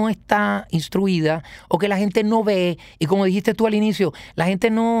gente no está instruida o que la gente no ve. Y como dijiste tú al inicio, la gente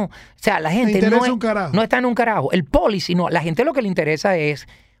no... O sea, la gente no está en un carajo. El policy no. La gente lo que le interesa es...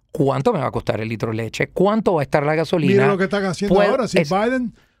 ¿Cuánto me va a costar el litro de leche? ¿Cuánto va a estar la gasolina? Mira lo que están haciendo ahora. Si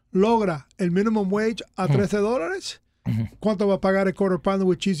Biden logra el minimum wage a $13, ¿cuánto va a pagar el quarter pounder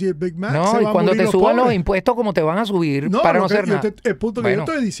with cheesy y Big Mac? No, y cuando te suban los impuestos, como te van a subir para no hacer nada. El punto que yo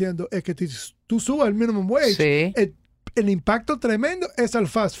estoy diciendo es que tú subas el minimum wage, sí. el impacto tremendo es al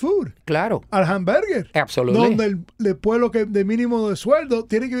fast food. Claro. Al hamburger. Absolutamente. Donde el pueblo de mínimo de sueldo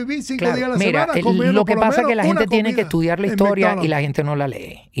tiene que vivir 5 días a la semana comiendo lo que pasa es que la gente tiene que comida estudiar la historia y la gente no la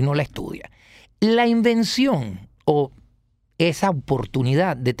lee y no la estudia. La invención o esa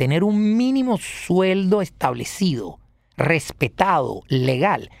oportunidad de tener un mínimo sueldo establecido, respetado,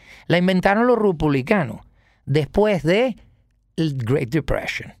 legal, la inventaron los republicanos después de el Great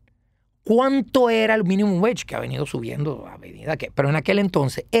Depression. ¿Cuánto era el minimum wage? Que ha venido subiendo a medida que... Pero en aquel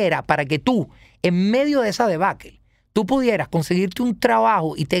entonces era para que tú, en medio de esa debacle, tú pudieras conseguirte un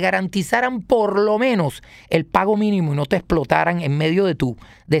trabajo y te garantizaran por lo menos el pago mínimo y no te explotaran en medio de tu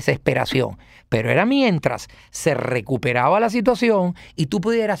desesperación. Pero era mientras se recuperaba la situación y tú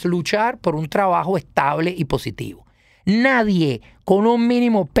pudieras luchar por un trabajo estable y positivo. Nadie con un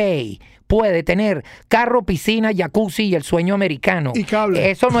mínimo pay puede tener carro, piscina, jacuzzi y el sueño americano. Y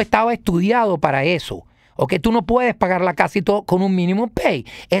cable. Eso no estaba estudiado para eso. ¿Ok? Tú no puedes pagar la casa y todo con un minimum pay.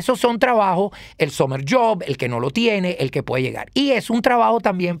 Esos son trabajos, el summer job, el que no lo tiene, el que puede llegar. Y es un trabajo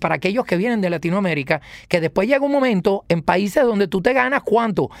también para aquellos que vienen de Latinoamérica, que después llega un momento en países donde tú te ganas,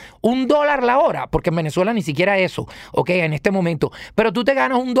 ¿cuánto? $1 la hora, porque en Venezuela ni siquiera eso, ¿ok? En este momento. Pero tú te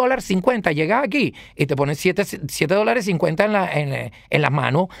ganas $1.50, llegas aquí y te pones $7.50 en las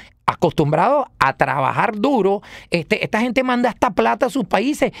manos, acostumbrado a trabajar duro. Esta gente manda esta plata a sus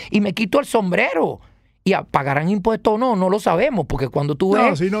países y me quito el sombrero. ¿Y pagarán impuestos o no? No lo sabemos, porque cuando tú ves...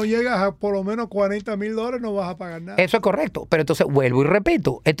 No, si no llegas a por lo menos $40,000 no vas a pagar nada. Eso es correcto, pero entonces vuelvo y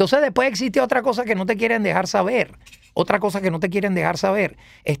repito. Entonces después existe otra cosa que no te quieren dejar saber, otra cosa que no te quieren dejar saber.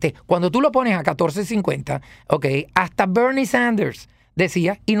 Cuando tú lo pones a $14.50, ok, hasta Bernie Sanders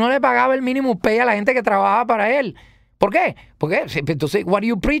decía, y no le pagaba el mínimo pay a la gente que trabajaba para él. ¿Por qué? Entonces, what are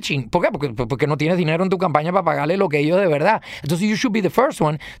you preaching? ¿Por qué? Porque no tienes dinero en tu campaña para pagarle lo que ellos de verdad. Entonces, you should be the first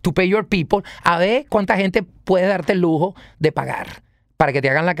one to pay your people. A ver cuánta gente puede darte el lujo de pagar para que te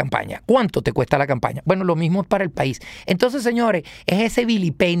hagan la campaña. ¿Cuánto te cuesta la campaña? Bueno, lo mismo es para el país. Entonces, señores, es ese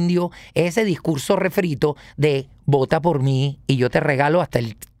vilipendio, es ese discurso refrito de vota por mí y yo te regalo hasta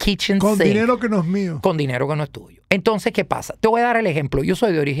el kitchen sink. Con dinero que no es mío. Con dinero que no es tuyo. Entonces, ¿qué pasa? Te voy a dar el ejemplo. Yo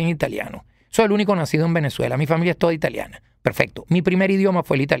soy de origen italiano. Soy el único nacido en Venezuela. Mi familia es toda italiana. Perfecto. Mi primer idioma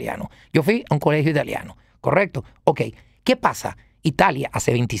fue el italiano. Yo fui a un colegio italiano. ¿Correcto? Ok. ¿Qué pasa? Italia,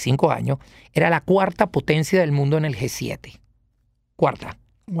 hace 25 años, era la cuarta potencia del mundo en el G7. Cuarta.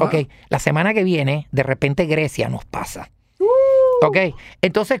 Wow. Ok. La semana que viene, de repente Grecia nos pasa. Ok.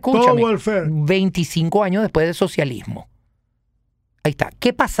 Entonces, escúchame. 25 años después del socialismo. Ahí está.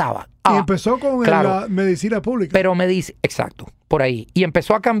 ¿Qué pasaba? Y empezó con la medicina pública. Pero me dice, exacto, por ahí. Y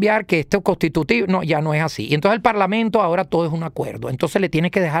empezó a cambiar que esto constitutivo, no, ya no es así. Y entonces el Parlamento ahora todo es un acuerdo. Entonces le tienes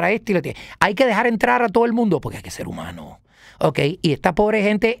que dejar a hay que dejar entrar a todo el mundo porque hay que ser humano. Ok, y esta pobre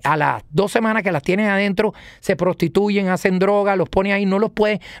gente a las 2 semanas que las tienen adentro se prostituyen, hacen droga, los ponen ahí, no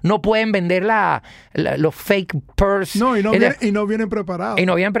pueden vender los fake purse. No, y no vienen preparados. Y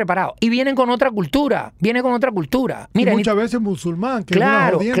no vienen preparados. Y vienen con otra cultura, Mira, y muchas veces musulmán. Que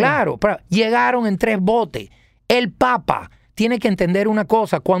claro. Pero llegaron en 3 botes. El Papa tiene que entender una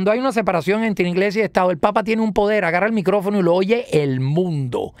cosa. Cuando hay una separación entre iglesia y Estado, el Papa tiene un poder, agarra el micrófono y lo oye el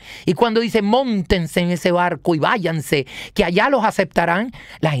mundo. Y cuando dice, móntense en ese barco y váyanse, que allá los aceptarán,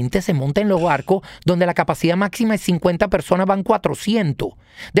 la gente se monta en los barcos donde la capacidad máxima es 50 personas, van 400.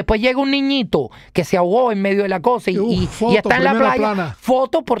 Después llega un niñito que se ahogó en medio de la cosa y está en la playa.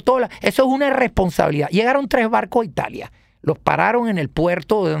 Fotos por todas. Eso es una irresponsabilidad. Llegaron 3 barcos a Italia. Los pararon en el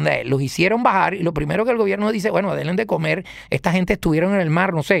puerto donde los hicieron bajar y lo primero que el gobierno dice, bueno, denle de comer. Esta gente estuvieron en el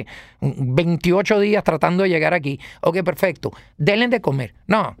mar, no sé, 28 días tratando de llegar aquí. Ok, perfecto. Denle de comer.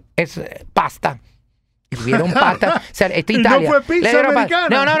 No, es pasta. Vieron pasta. O sea, Italia. No fue pizza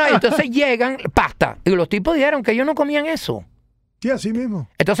americana. No. Entonces llegan pasta. Y los tipos dijeron que ellos no comían eso. Sí, así mismo.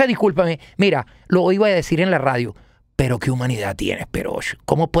 Entonces, discúlpame. Mira, lo iba a decir en la radio. Pero qué humanidad tienes, Perosh.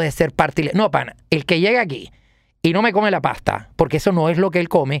 ¿Cómo puede ser parte? No, pana, el que llega aquí y no me come la pasta, porque eso no es lo que él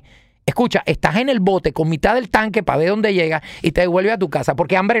come. Escucha, estás en el bote con mitad del tanque para ver dónde llega y te devuelve a tu casa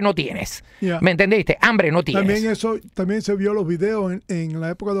porque hambre no tienes. Yeah. ¿Me entendiste? Hambre no tienes. También se vio los videos en la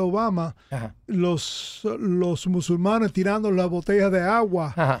época de Obama, los musulmanes tirando las botellas de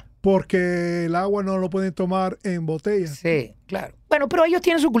agua porque el agua no lo pueden tomar en botellas. Sí, claro. Bueno, pero ellos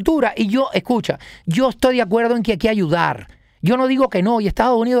tienen su cultura y yo estoy de acuerdo en que hay que ayudar. Yo no digo que no, y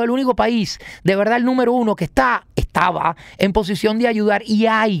Estados Unidos es el único país, de verdad el número 1 que estaba en posición de ayudar y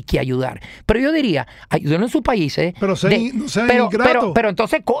hay que ayudar. Pero yo diría, ayúdenlo en sus países. Pero sean ingratos. Pero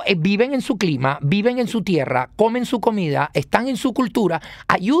entonces viven en su clima, viven en su tierra, comen su comida, están en su cultura,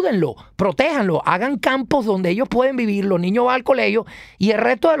 ayúdenlo, protéjanlo, hagan campos donde ellos pueden vivir, los niños van al colegio y el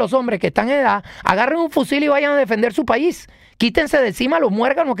resto de los hombres que están en edad, agarren un fusil y vayan a defender su país. Quítense de encima los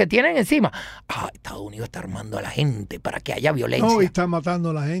muérganos que tienen encima. Estados Unidos está armando a la gente para que haya violencia. No, y están matando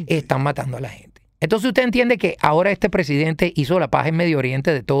a la gente. Están matando a la gente. Entonces usted entiende que ahora este presidente hizo la paz en Medio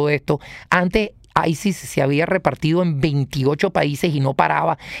Oriente de todo esto. Antes ISIS se había repartido en 28 países y no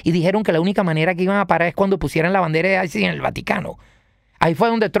paraba. Y dijeron que la única manera que iban a parar es cuando pusieran la bandera de ISIS en el Vaticano. Ahí fue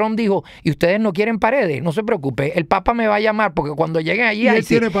donde Trump dijo, y ustedes no quieren paredes, no se preocupe, el Papa me va a llamar porque cuando lleguen allí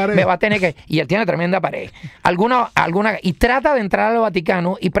me va a tener que... Y él tiene tremenda pared. Y trata de entrar al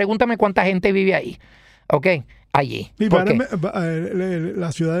Vaticano y pregúntame cuánta gente vive ahí. ¿Ok? Allí.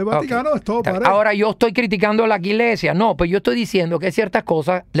 La ciudad del Vaticano es todo pared. Ahora yo estoy criticando a la iglesia. No, pues yo estoy diciendo que hay ciertas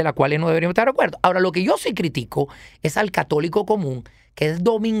cosas de las cuales no deberíamos estar de acuerdo. Ahora lo que yo sí critico es al católico común, que es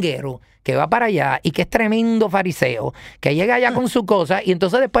dominguero, que va para allá y que es tremendo fariseo, que llega allá con su cosa y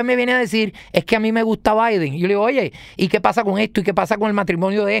entonces después me viene a decir, es que a mí me gusta Biden. Y yo le digo, oye, ¿y qué pasa con esto? ¿Y qué pasa con el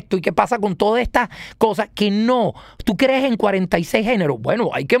matrimonio de esto? ¿Y qué pasa con todas estas cosas que no? Tú crees en 46 géneros. Bueno,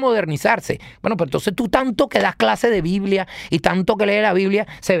 hay que modernizarse. Bueno, pero entonces tú tanto que das clase de Biblia y tanto que lees la Biblia,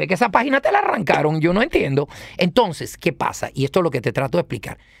 se ve que esa página te la arrancaron. Yo no entiendo. Entonces, ¿qué pasa? Y esto es lo que te trato de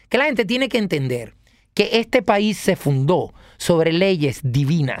explicar. Que la gente tiene que entender que este país se fundó sobre leyes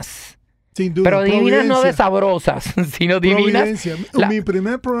divinas. Sin duda, pero divinas no de sabrosas, sino divinas. Mi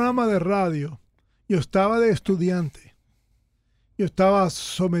primer programa de radio, yo estaba de estudiante. Yo estaba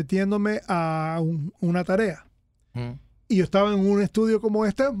sometiéndome a una tarea. Y yo estaba en un estudio como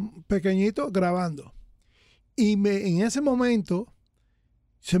este, pequeñito, grabando. Y en ese momento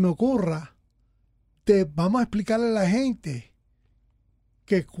se me ocurra vamos a explicarle a la gente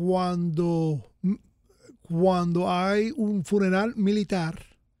que cuando hay un funeral militar,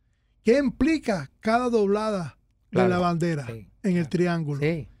 ¿qué implica cada doblada de la bandera en el triángulo?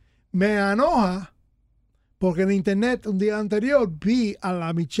 Sí. Me enoja porque en internet un día anterior vi a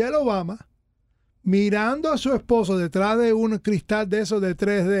la Michelle Obama mirando a su esposo detrás de un cristal de esos de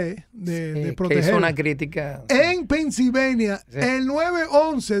 3D de proteger. Que hizo una crítica. En Pennsylvania, el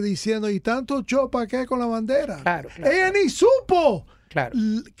 9/11 diciendo, ¿y tanto chopa que con la bandera? Claro. Ella ni supo Claro.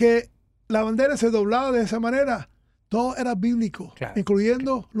 que la bandera se doblaba de esa manera. Todo era bíblico,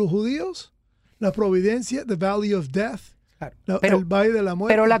 incluyendo los judíos, la providencia, the valley of death, el valle de la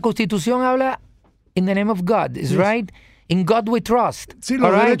muerte. Pero la Constitución habla in the name of God, is right? In God we trust. Sí,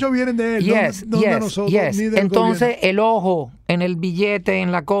 los derechos vienen de Él, no de nosotros, ni del Entonces, gobierno. el ojo en el billete,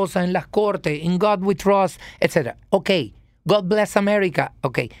 en la cosa, en las cortes, in God we trust, etc. Ok, God bless America,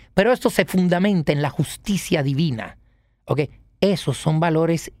 ok. Pero esto se fundamenta en la justicia divina, ok. Esos son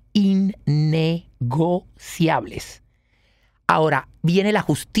valores innegociables. Ahora, viene la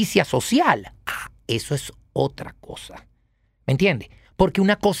justicia social. Eso es otra cosa. ¿Me entiendes? Porque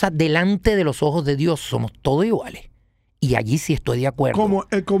una cosa, delante de los ojos de Dios somos todos iguales. Y allí sí estoy de acuerdo. Como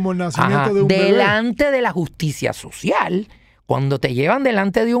el nacimiento de un bebé. Delante de la justicia social, cuando te llevan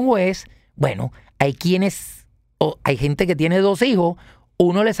delante de un juez, bueno, hay gente que tiene 2 hijos,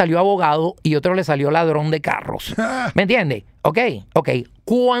 uno le salió abogado y otro le salió ladrón de carros. ¿Me entiendes? Ok.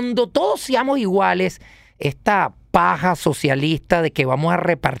 Cuando todos seamos iguales, esta paja socialista de que vamos a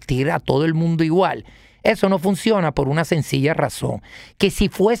repartir a todo el mundo igual, eso no funciona por una sencilla razón, que si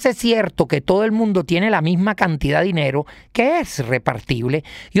fuese cierto que todo el mundo tiene la misma cantidad de dinero, que es repartible,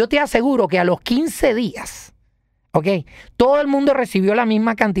 yo te aseguro que a los 15 días, ¿ok? Todo el mundo recibió la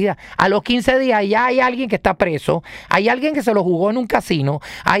misma cantidad. A los 15 días ya hay alguien que está preso, hay alguien que se lo jugó en un casino,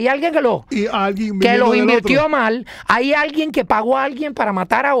 hay alguien que lo invirtió mal, hay alguien que pagó a alguien para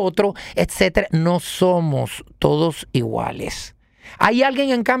matar a otro, etc. No somos todos iguales. Hay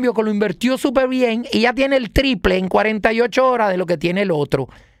alguien, en cambio, que lo invirtió súper bien y ya tiene el triple en 48 horas de lo que tiene el otro.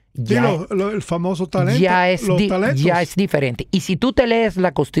 Ya, el famoso talento. Ya es diferente. Y si tú te lees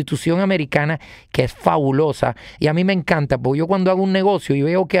la Constitución americana, que es fabulosa, y a mí me encanta, porque yo cuando hago un negocio y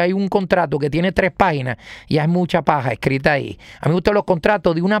veo que hay un contrato que tiene 3 páginas, ya es mucha paja escrita ahí. A mí me gustan los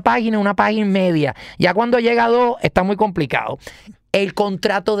contratos de una página y media. Ya cuando llega a 2, está muy complicado. El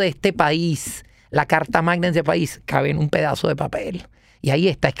contrato de este país, la carta magna de ese país, cabe en un pedazo de papel. Y ahí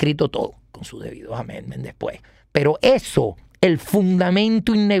está escrito todo, con sus debidos amendments después. Pero eso, el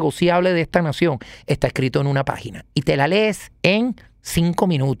fundamento innegociable de esta nación, está escrito en una página. Y te la lees en 5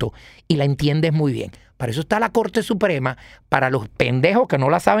 minutos y la entiendes muy bien. Para eso está la Corte Suprema, para los pendejos que no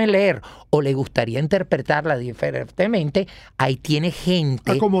la saben leer o les gustaría interpretarla diferentemente. Ahí tiene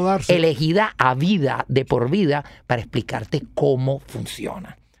gente elegida a vida, de por vida, para explicarte cómo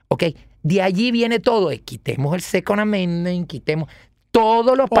funciona. ¿Ok? De allí viene todo. Quitemos el Second Amendment, quitemos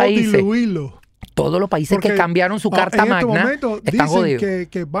todos los países. Diluirlo. Todos los países que cambiaron su carta magna están jodidos.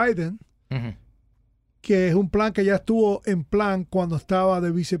 Que Biden, que es un plan que ya estuvo en plan cuando estaba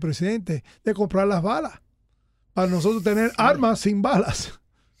de vicepresidente, de comprar las balas. Para nosotros tener armas sin balas.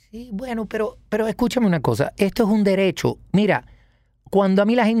 Sí, bueno, pero escúchame una cosa. Esto es un derecho. Mira, cuando a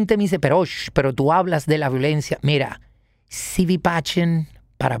mí la gente me dice, pero tú hablas de la violencia. Mira, sivi pacem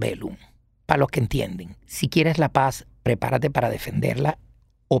para bellum. Para los que entienden. Si quieres la paz, prepárate para defenderla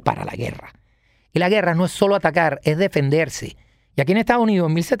o para la guerra. Y la guerra no es solo atacar, es defenderse. Y aquí en Estados Unidos,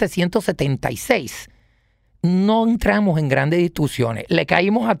 en 1776, no entramos en grandes discusiones. Le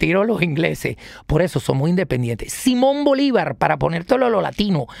caímos a tiro a los ingleses. Por eso somos independientes. Simón Bolívar, para ponértelo a lo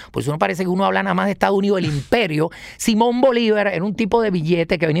latino, pues uno parece que uno habla nada más de Estados Unidos, el imperio. Simón Bolívar era un tipo de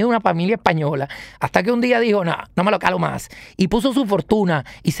billete que venía de una familia española, hasta que un día dijo, no me lo calo más. Y puso su fortuna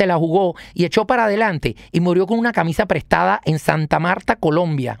y se la jugó y echó para adelante y murió con una camisa prestada en Santa Marta,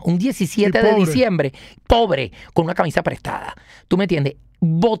 Colombia, un 17 de diciembre. Pobre, con una camisa prestada. ¿Tú me entiendes?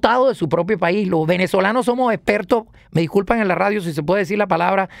 Votado de su propio país. Los venezolanos somos expertos, me disculpan en la radio si se puede decir la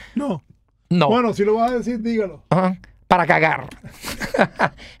palabra. No. Bueno, si lo vas a decir, dígalo. Para cagar.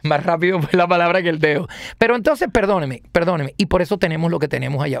 Más rápido fue la palabra que el dedo. Pero entonces, perdóneme. Y por eso tenemos lo que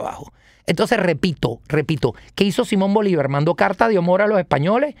tenemos allá abajo. Entonces, repito. ¿Qué hizo Simón Bolívar? ¿Mandó carta de amor a los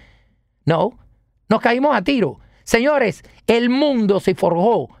españoles? No. Nos caímos a tiro. Señores, el mundo se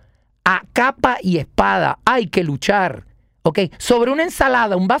forjó a capa y espada. Hay que luchar. ¿Ok? Sobre una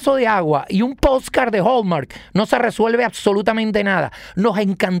ensalada, un vaso de agua y un postcard de Hallmark no se resuelve absolutamente nada. Nos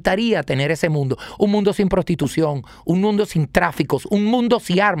encantaría tener ese mundo. Un mundo sin prostitución, un mundo sin tráficos, un mundo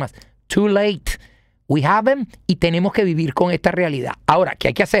sin armas. Too late. We have them y tenemos que vivir con esta realidad. Ahora, ¿qué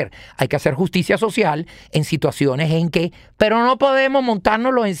hay que hacer? Hay que hacer justicia social en situaciones en que, pero no podemos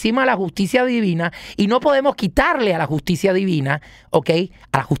montárnoslo encima de la justicia divina y no podemos quitarle a la justicia divina, ¿ok?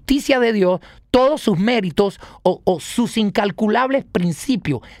 A la justicia de Dios, todos sus méritos o sus incalculables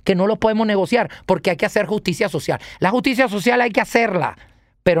principios que no los podemos negociar porque hay que hacer justicia social. La justicia social hay que hacerla,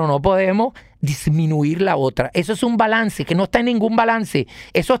 pero no podemos disminuir la otra. Eso es un balance que no está en ningún balance.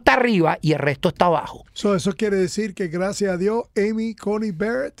 Eso está arriba y el resto está abajo. Eso quiere decir que gracias a Dios Amy Coney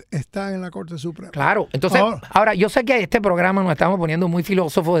Barrett está en la Corte Suprema. Claro. Entonces, ahora yo sé que en este programa nos estamos poniendo muy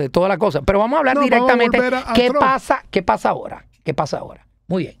filósofos de toda la cosa, pero vamos a hablar directamente. ¿Qué pasa ahora? ¿Qué pasa ahora?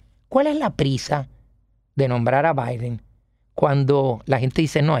 Muy bien. ¿Cuál es la prisa de nombrar a Biden cuando la gente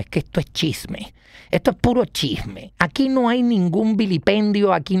dice, no, es que esto es chisme? Esto es puro chisme. Aquí no hay ningún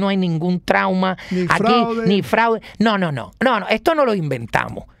vilipendio, aquí no hay ningún trauma, ni fraude. No, esto no lo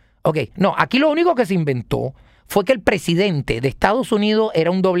inventamos. No, aquí lo único que se inventó fue que el presidente de Estados Unidos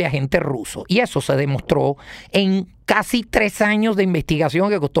era un doble agente ruso. Y eso se demostró en casi 3 años de investigación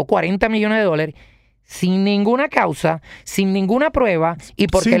que costó $40 millones, sin ninguna causa, sin ninguna prueba y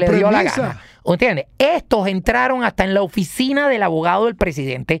porque le dio la gana. ¿Entiendes? Estos entraron hasta en la oficina del abogado del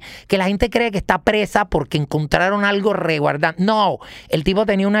presidente, que la gente cree que está presa porque encontraron algo resguardado. No, el tipo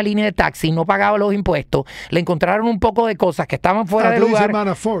tenía una línea de taxi, no pagaba los impuestos, le encontraron un poco de cosas que estaban fuera de lugar. Dice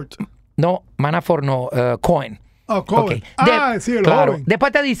Manafort. No, Manafort no, Cohen. Oh, Cohen. Sí, el claro. joven.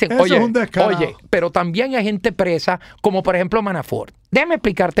 Después te dicen, oye, pero también hay gente presa, como por ejemplo Manafort. Déjame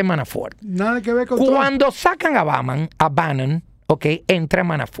explicarte Manafort. Nada que ver con Cuando sacan a Bannon, entra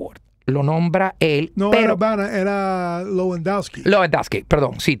Manafort. Lo nombra él. No pero, era Bannon, era Lewandowski.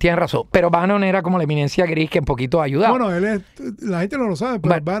 Perdón, sí, tienes razón. Pero Bannon era como la eminencia gris que un poquito ayudaba. Bueno, la gente no lo sabe,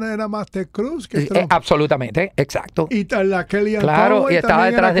 pero Bannon era más Ted Cruz que Trump. Absolutamente, exacto. Y la Kellyanne Claro, Conway y estaba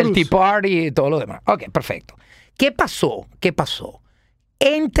detrás del Cruz. Tea Party y todo lo demás. Ok, perfecto. ¿Qué pasó?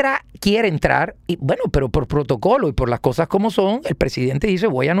 Quiere entrar, y bueno, pero por protocolo y por las cosas como son, el presidente dice,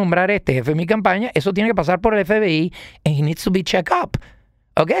 voy a nombrar a este jefe de mi campaña, eso tiene que pasar por el FBI, and he needs to be checked up.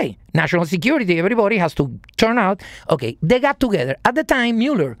 Okay, national security, everybody has to turn out. Okay, they got together. At the time,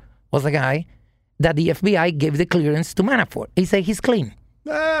 Mueller was the guy that the FBI gave the clearance to Manafort. He said he's clean.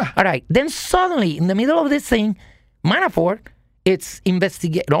 All right, then suddenly, in the middle of this thing, Manafort,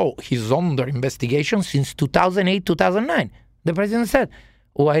 he's under investigation since 2008, 2009. The president said,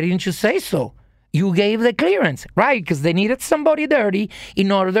 why didn't you say so? You gave the clearance, right? Because they needed somebody dirty in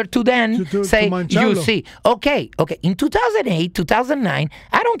order to then say, you see. Okay. In 2008, 2009,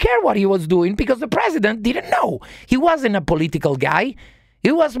 I don't care what he was doing because the president didn't know. He wasn't a political guy.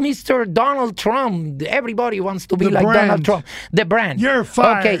 He was Mr. Donald Trump. Everybody wants to be like Donald Trump. The brand. You're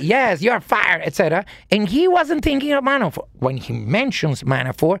fired. Okay, yes, you're fired, etc. And he wasn't thinking of Manafort. When he mentions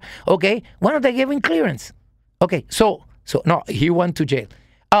Manafort, why don't they give him clearance? Okay, so no, he went to jail.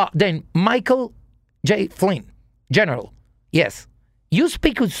 Then Michael J. Flynn, General. Yes. You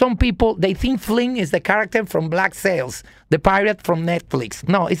speak with some people, they think Flynn is the character from Black Sails, the pirate from Netflix.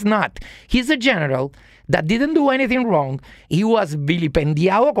 No, it's not. He's a general that didn't do anything wrong. He was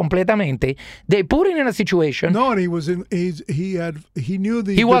vilipendiado completamente. They put him in a situation. No, he was in. He knew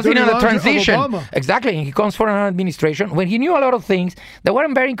the. He was in a transition. Obama. Exactly, and he comes from an administration when he knew a lot of things that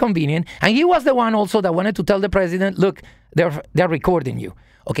weren't very convenient, and he was the one also that wanted to tell the president, "Look, they're recording you."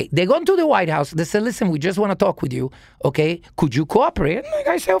 Okay, they go to the White House. They say, "Listen, we just want to talk with you. Okay, could you cooperate?" And the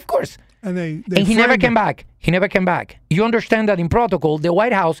guy said, "Of course." And he never came back. He never came back. You understand that in protocol, the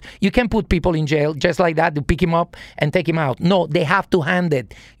White House, you can put people in jail just like that to pick him up and take him out. No, they have to hand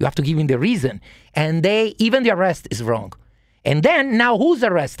it. You have to give him the reason. And even the arrest is wrong. And then, now who's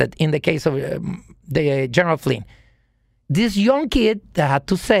arrested in the case of the General Flynn? This young kid that had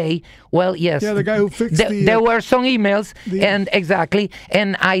to say, well, yes. Yeah, the guy who fixed there were some emails, and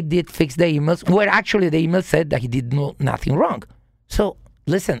I did fix the emails, where actually the email said that he did nothing wrong. So,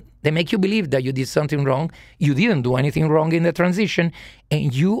 listen, they make you believe that you did something wrong, you didn't do anything wrong in the transition,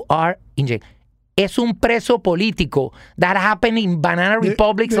 and you are in jail. Es un preso político. That happened in banana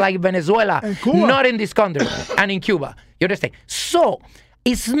republics like Venezuela, not in this country, and in Cuba. You understand? So,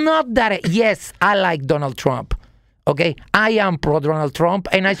 it's not that, yes, I like Donald Trump. Okay, I am pro-Donald Trump,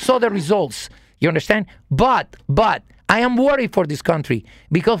 and I saw the results. You understand? But I am worried for this country,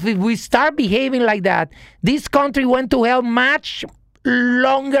 because if we start behaving like that, this country went to hell much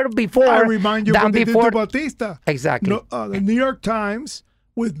longer before. I remind you what they did to Batista. Exactly. The New York Times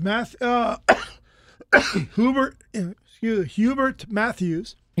with Hubert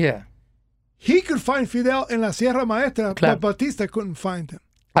Matthews. Yeah. He could find Fidel in La Sierra Maestra, but Batista couldn't find him.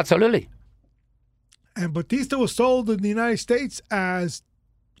 Absolutely. And Batista was sold in the United States as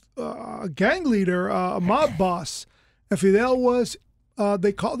gang leader, a mob boss. And Fidel was,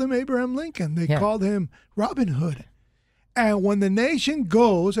 they called him Abraham Lincoln. They called him Robin Hood. And when the nation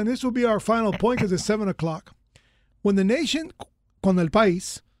goes, and this will be our final point because it's 7 o'clock. When the nation, cuando el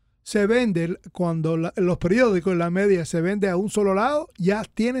país se vende, cuando los periódicos, la media se vende a un solo lado, ya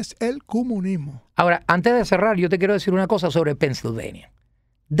tienes el comunismo. Ahora, antes de cerrar, yo te quiero decir una cosa sobre Pennsylvania.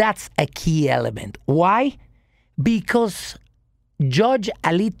 That's a key element. Why? Because Judge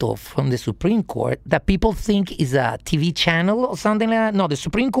Alito from the Supreme Court, that people think is a TV channel or something like that. No, the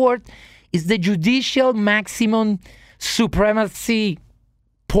Supreme Court is the judicial maximum supremacy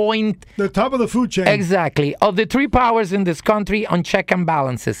point. The top of the food chain. Exactly. Of the three powers in this country on check and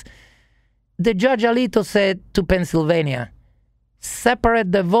balances. The Judge Alito said to Pennsylvania,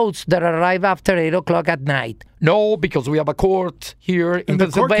 separate the votes that arrive after 8 o'clock at night. No, because we have a court here in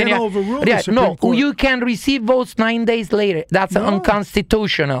Pennsylvania. The court can't overrule the Supreme Court. You can receive votes 9 days later. That's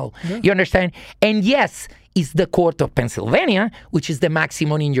unconstitutional. Yeah. You understand? And yes, it's the court of Pennsylvania, which is the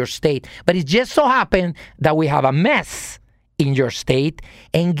maximum in your state. But it just so happened that we have a mess in your state.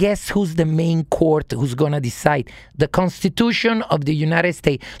 And guess who's the main court who's going to decide? The Constitution of the United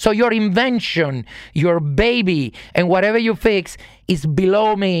States. So your invention, your baby, and whatever you fix is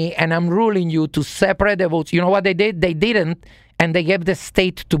below me, and I'm ruling you to separate the votes. You know what they did? They didn't, and they gave the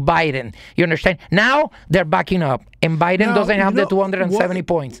state to Biden. You understand? Now they're backing up, and Biden doesn't have the 270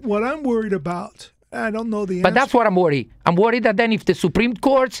 points. What I'm worried about, I don't know the answer. But that's what I'm worried. I'm worried that then if the Supreme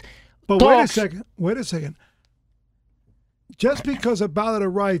Court's wait a second. Just because a ballot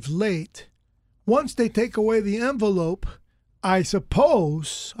arrived late, once they take away the envelope, I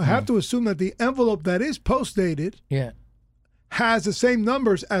suppose, I have to assume that the envelope that is post-dated has the same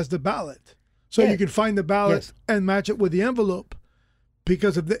numbers as the ballot. So you can find the ballot and match it with the envelope.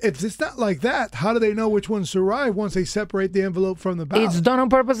 Because if it's not like that, how do they know which ones arrive once they separate the envelope from the ballot? It's done on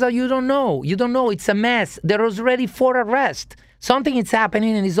purpose that you don't know. You don't know. It's a mess. There was already 4 arrests. Something is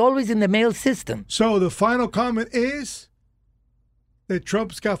happening, and it's always in the mail system. So the final comment is that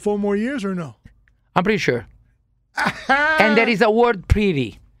Trump's got 4 more years or no? I'm pretty sure. And there is a word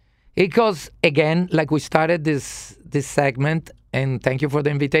pretty. Because, again, like we started this segment, and thank you for the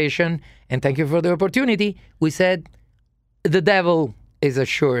invitation, and thank you for the opportunity, we said the devil is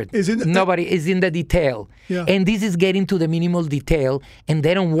assured. Nobody is in the detail. Yeah. And this is getting to the minimal detail, and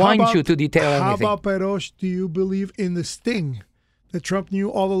they don't want you to detail anything. How about, Perosh, do you believe in the sting that Trump knew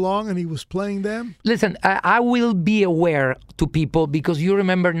all along and he was playing them? Listen, I will be aware to people because you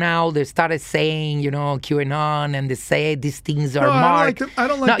remember now they started saying, QAnon, and they say these things are marked. I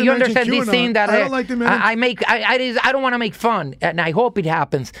don't like to you understand QAnon. This thing that I don't like to mention. I don't want to make fun, and I hope it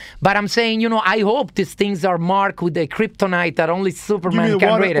happens. But I'm saying, I hope these things are marked with the kryptonite that only Superman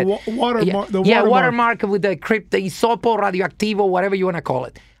can read it. Watermark with the isopo, radioactivo, whatever you want to call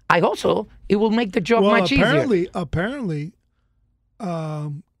it. I hope so. It will make the job much easier. Apparently,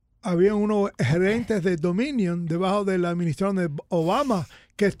 había unos gerentes de Dominion debajo de la administración de Obama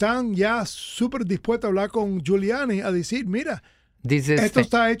que están ya súper dispuestos a hablar con Giuliani a decir, mira, esto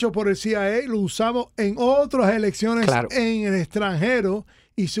está hecho por el CIA, lo usamos en otras elecciones en el extranjero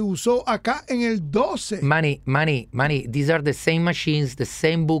y se usó acá en el 12. Money. These are the same machines, the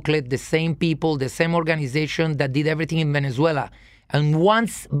same booklet, the same people, the same organization that did everything in Venezuela. And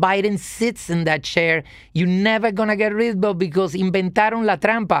once Biden sits in that chair, you're never going to get rid of it because inventaron la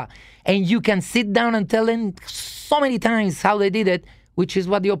trampa. And you can sit down and tell them so many times how they did it, which is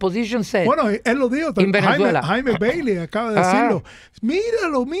what the opposition said. Bueno, él lo dijo en Venezuela. Jaime Bailey acaba de decirlo.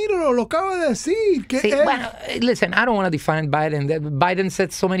 Míralo, lo acaba de decir. Listen, I don't want to define Biden. Biden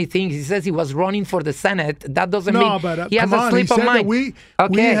said so many things. He says he was running for the Senate. That doesn't mean he has a slip of mind. We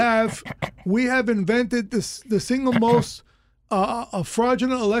have invented the single most a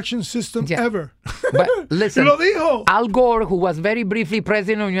fraudulent election system ever. But listen, lo dijo. Al Gore, who was very briefly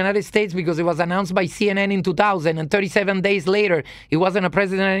president of the United States because it was announced by CNN in 2000, and 37 days later, he wasn't a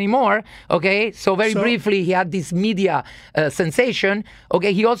president anymore, okay? So briefly, he had this media sensation,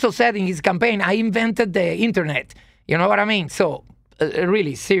 okay? He also said in his campaign, I invented the internet. You know what I mean? So,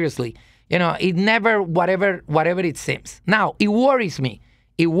 really, seriously, it never, whatever it seems. Now, it worries me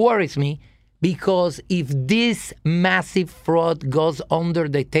because if this massive fraud goes under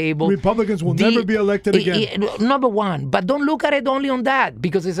the table... Republicans will never be elected again. Number one. But don't look at it only on that.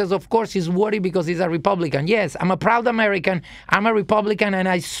 Because he says, of course, he's worried because he's a Republican. Yes, I'm a proud American. I'm a Republican, and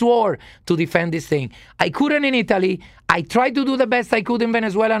I swore to defend this thing. I couldn't in Italy. I tried to do the best I could in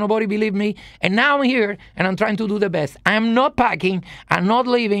Venezuela. Nobody believed me. And now I'm here, and I'm trying to do the best. I'm not packing. I'm not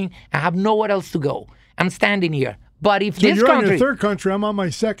leaving. I have nowhere else to go. I'm standing here. But if this country... you're on your third country, I'm on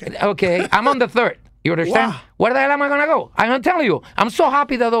my second. Okay, I'm on the third. You understand? Wow. Where the hell am I going to go? I'm going to tell you. I'm so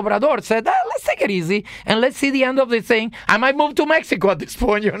happy that Obrador said, let's take it easy and let's see the end of this thing. I might move to Mexico at this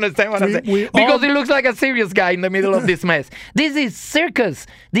point. You understand what I'm saying? Because he looks like a serious guy in the middle of this mess. This is circus.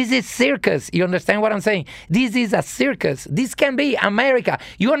 This is circus. You understand what I'm saying? This is a circus. This can be America.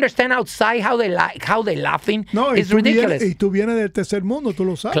 You understand outside how they laughing? No, it's ridiculous. Y tú vienes del tercer mundo, tú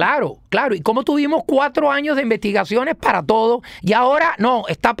lo sabes. Claro, claro. Y como tuvimos 4 años de investigaciones para todo, y ahora no,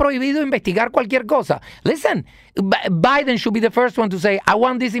 está prohibido investigar cualquier cosa. Listen, Biden should be the first one to say, I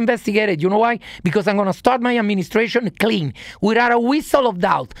want this investigated. You know why? Because I'm going to start my administration clean, without a whistle of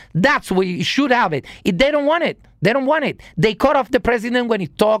doubt. That's where you should have it. If they don't want it, they don't want it. They cut off the president when he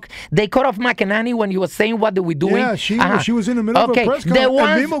talked. They cut off McEnany when he was saying what they were doing. Yeah, she was in the middle of a press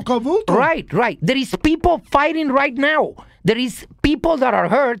conference. Right. There is people fighting right now. There is people that are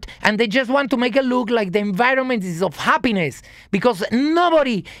hurt, and they just want to make it look like the environment is of happiness, because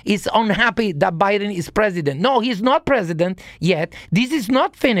nobody is unhappy that Biden is president. No, he's not president yet. This is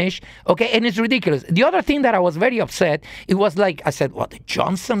not finished, okay? And it's ridiculous. The other thing that I was very upset, it was like, I said, what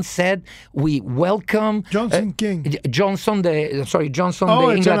Johnson said, we welcome... Johnson King. Johnson de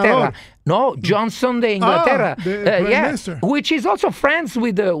Inglaterra. No, Johnson de Inglaterra. The which is also friends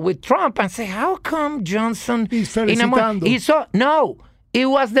with Trump. And say, how come Johnson... He's felicitando. No, it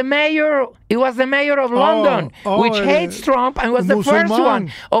was the mayor. It was the mayor of London, which hates Trump and was the first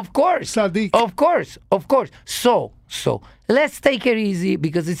one. Of course. Sadiq. Of course. So let's take it easy,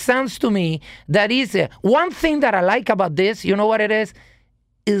 because it sounds to me that is one thing that I like about this. You know what it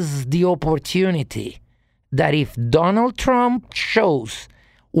is the opportunity that if Donald Trump shows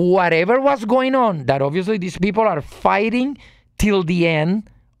whatever was going on, that obviously these people are fighting till the end.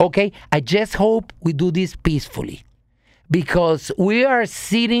 Okay, I just hope we do this peacefully. Because we are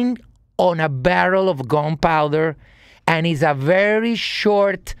sitting on a barrel of gunpowder, and it's a very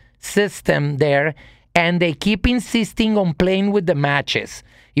short system there, and they keep insisting on playing with the matches.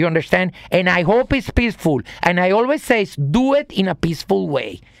 You understand? And I hope it's peaceful. And I always say, do it in a peaceful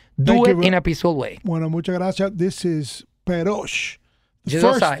way. Do it in a peaceful way. Bueno, muchas gracias. This is Perosh.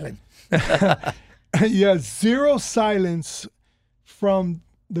 Zero silence. Yes, zero silence from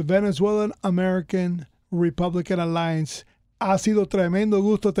the Venezuelan American Republican Alliance. Ha sido tremendo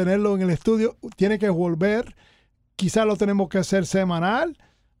gusto tenerlo en el estudio. Tiene que volver. Quizás lo tenemos que hacer semanal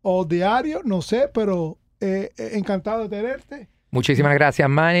o diario, no sé, pero encantado de tenerte. Muchísimas gracias,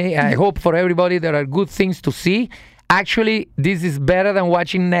 Manny. I hope for everybody there are good things to see. Actually, this is better than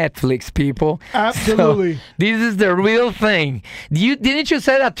watching Netflix, people. Absolutely. So, this is the real thing. Didn't you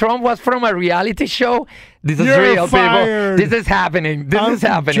say that Trump was from a reality show? This is real, fired. people. This is happening. This is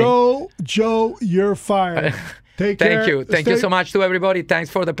happening. Joe, you're fired. Take care. Thank you. Thank you so much to everybody. Thanks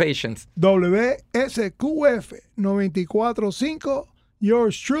for the patience. WSQF 94.5.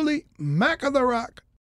 Yours truly, Mac of the Rock.